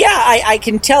 I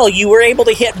can tell you were able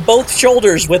to hit both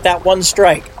shoulders with that one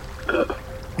strike. I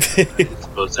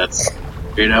suppose that's,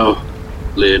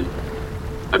 Lynn,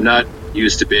 I'm not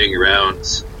used to being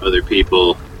around other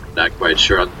people, not quite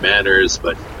sure on the manners,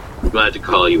 but I'm glad to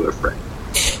call you a friend.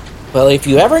 Well, if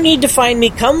you ever need to find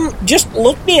me, just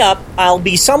look me up. I'll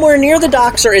be somewhere near the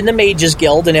docks or in the Mages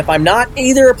Guild, and if I'm not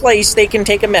either a place, they can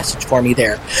take a message for me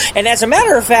there. And as a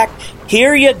matter of fact,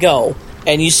 here you go.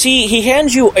 And you see, he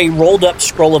hands you a rolled-up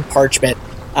scroll of parchment,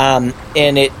 and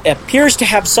it appears to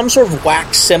have some sort of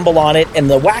wax symbol on it, and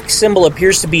the wax symbol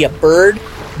appears to be a bird,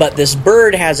 but this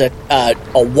bird has a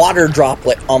water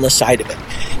droplet on the side of it.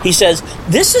 He says,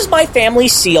 this is my family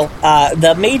seal.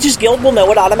 The Mages Guild will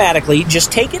know it automatically.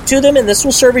 Just take it to them, and this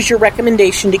will serve as your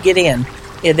recommendation to get in.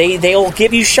 They'll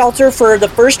give you shelter for the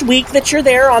first week that you're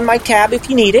there on my tab if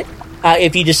you need it.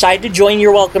 If you decide to join,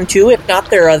 you're welcome to. If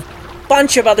not, there are a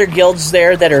bunch of other guilds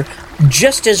there that are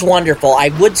just as wonderful. I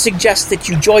would suggest that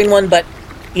you join one, but,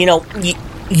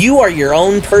 you are your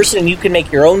own person, and you can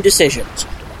make your own decisions.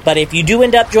 But if you do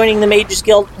end up joining the Mages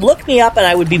Guild, look me up, and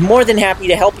I would be more than happy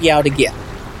to help you out again.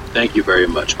 Thank you very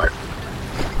much, my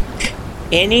friend.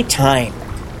 Anytime.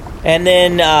 And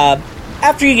then,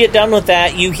 after you get done with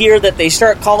that, you hear that they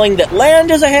start calling that land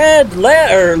is ahead,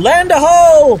 land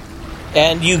aho!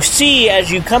 And you see, as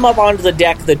you come up onto the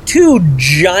deck, the two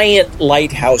giant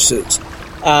lighthouses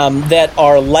that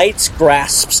are Light's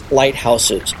Grasp's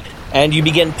lighthouses. And you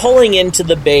begin pulling into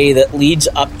the bay that leads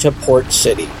up to Port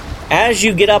City. As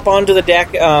you get up onto the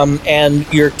deck and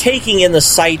you're taking in the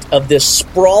sight of this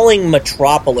sprawling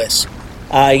metropolis,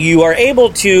 you are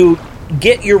able to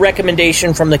get your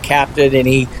recommendation from the captain, and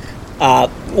he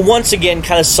once again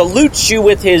kind of salutes you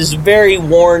with his very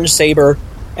worn saber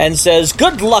and says,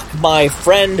 good luck, my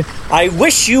friend. I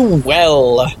wish you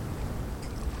well.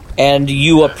 And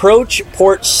you approach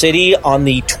Port City on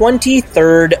the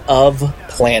 23rd of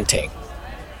Planting.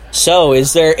 So,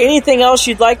 is there anything else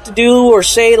you'd like to do or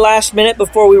say last minute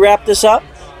before we wrap this up?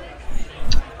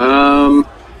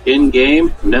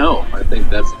 In-game? No. I think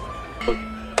that's...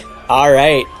 All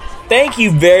right. Thank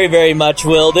you very, very much,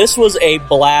 Will. This was a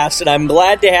blast, and I'm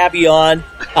glad to have you on.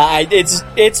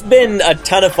 It's been a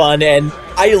ton of fun, and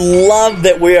I love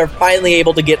that we are finally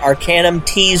able to get Arcanum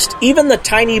teased. Even the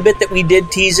tiny bit that we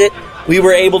did tease it, we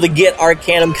were able to get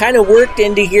Arcanum kind of worked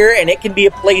into here, and it can be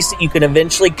a place that you can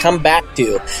eventually come back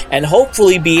to and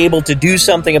hopefully be able to do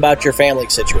something about your family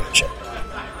situation.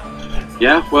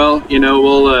 Yeah, well,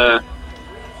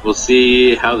 we'll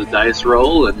see how the dice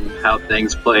roll and how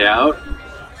things play out.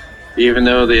 Even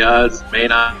though the odds may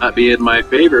not be in my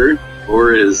favor,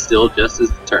 Or is still just as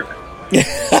determined.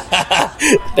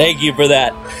 Thank you for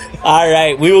that. All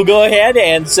right, we will go ahead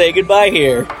and say goodbye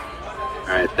here.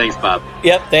 All right, thanks, Bob.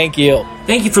 Yep, thank you.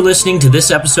 Thank you for listening to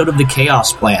this episode of the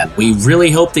Chaos Plan. We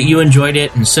really hope that you enjoyed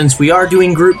it, and since we are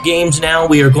doing group games now,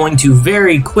 we are going to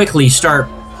very quickly start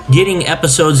getting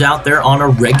episodes out there on a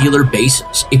regular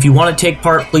basis. If you want to take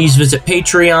part, please visit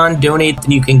Patreon, donate,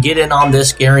 and you can get in on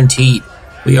this guaranteed.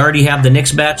 We already have the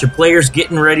next batch of players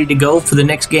getting ready to go for the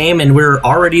next game, and we're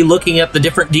already looking at the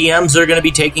different DMs that are going to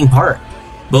be taking part.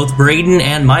 Both Braden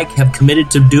and Mike have committed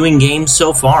to doing games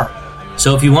so far.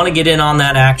 So if you want to get in on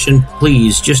that action,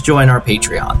 please just join our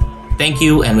Patreon. Thank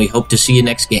you, and we hope to see you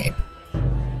next game.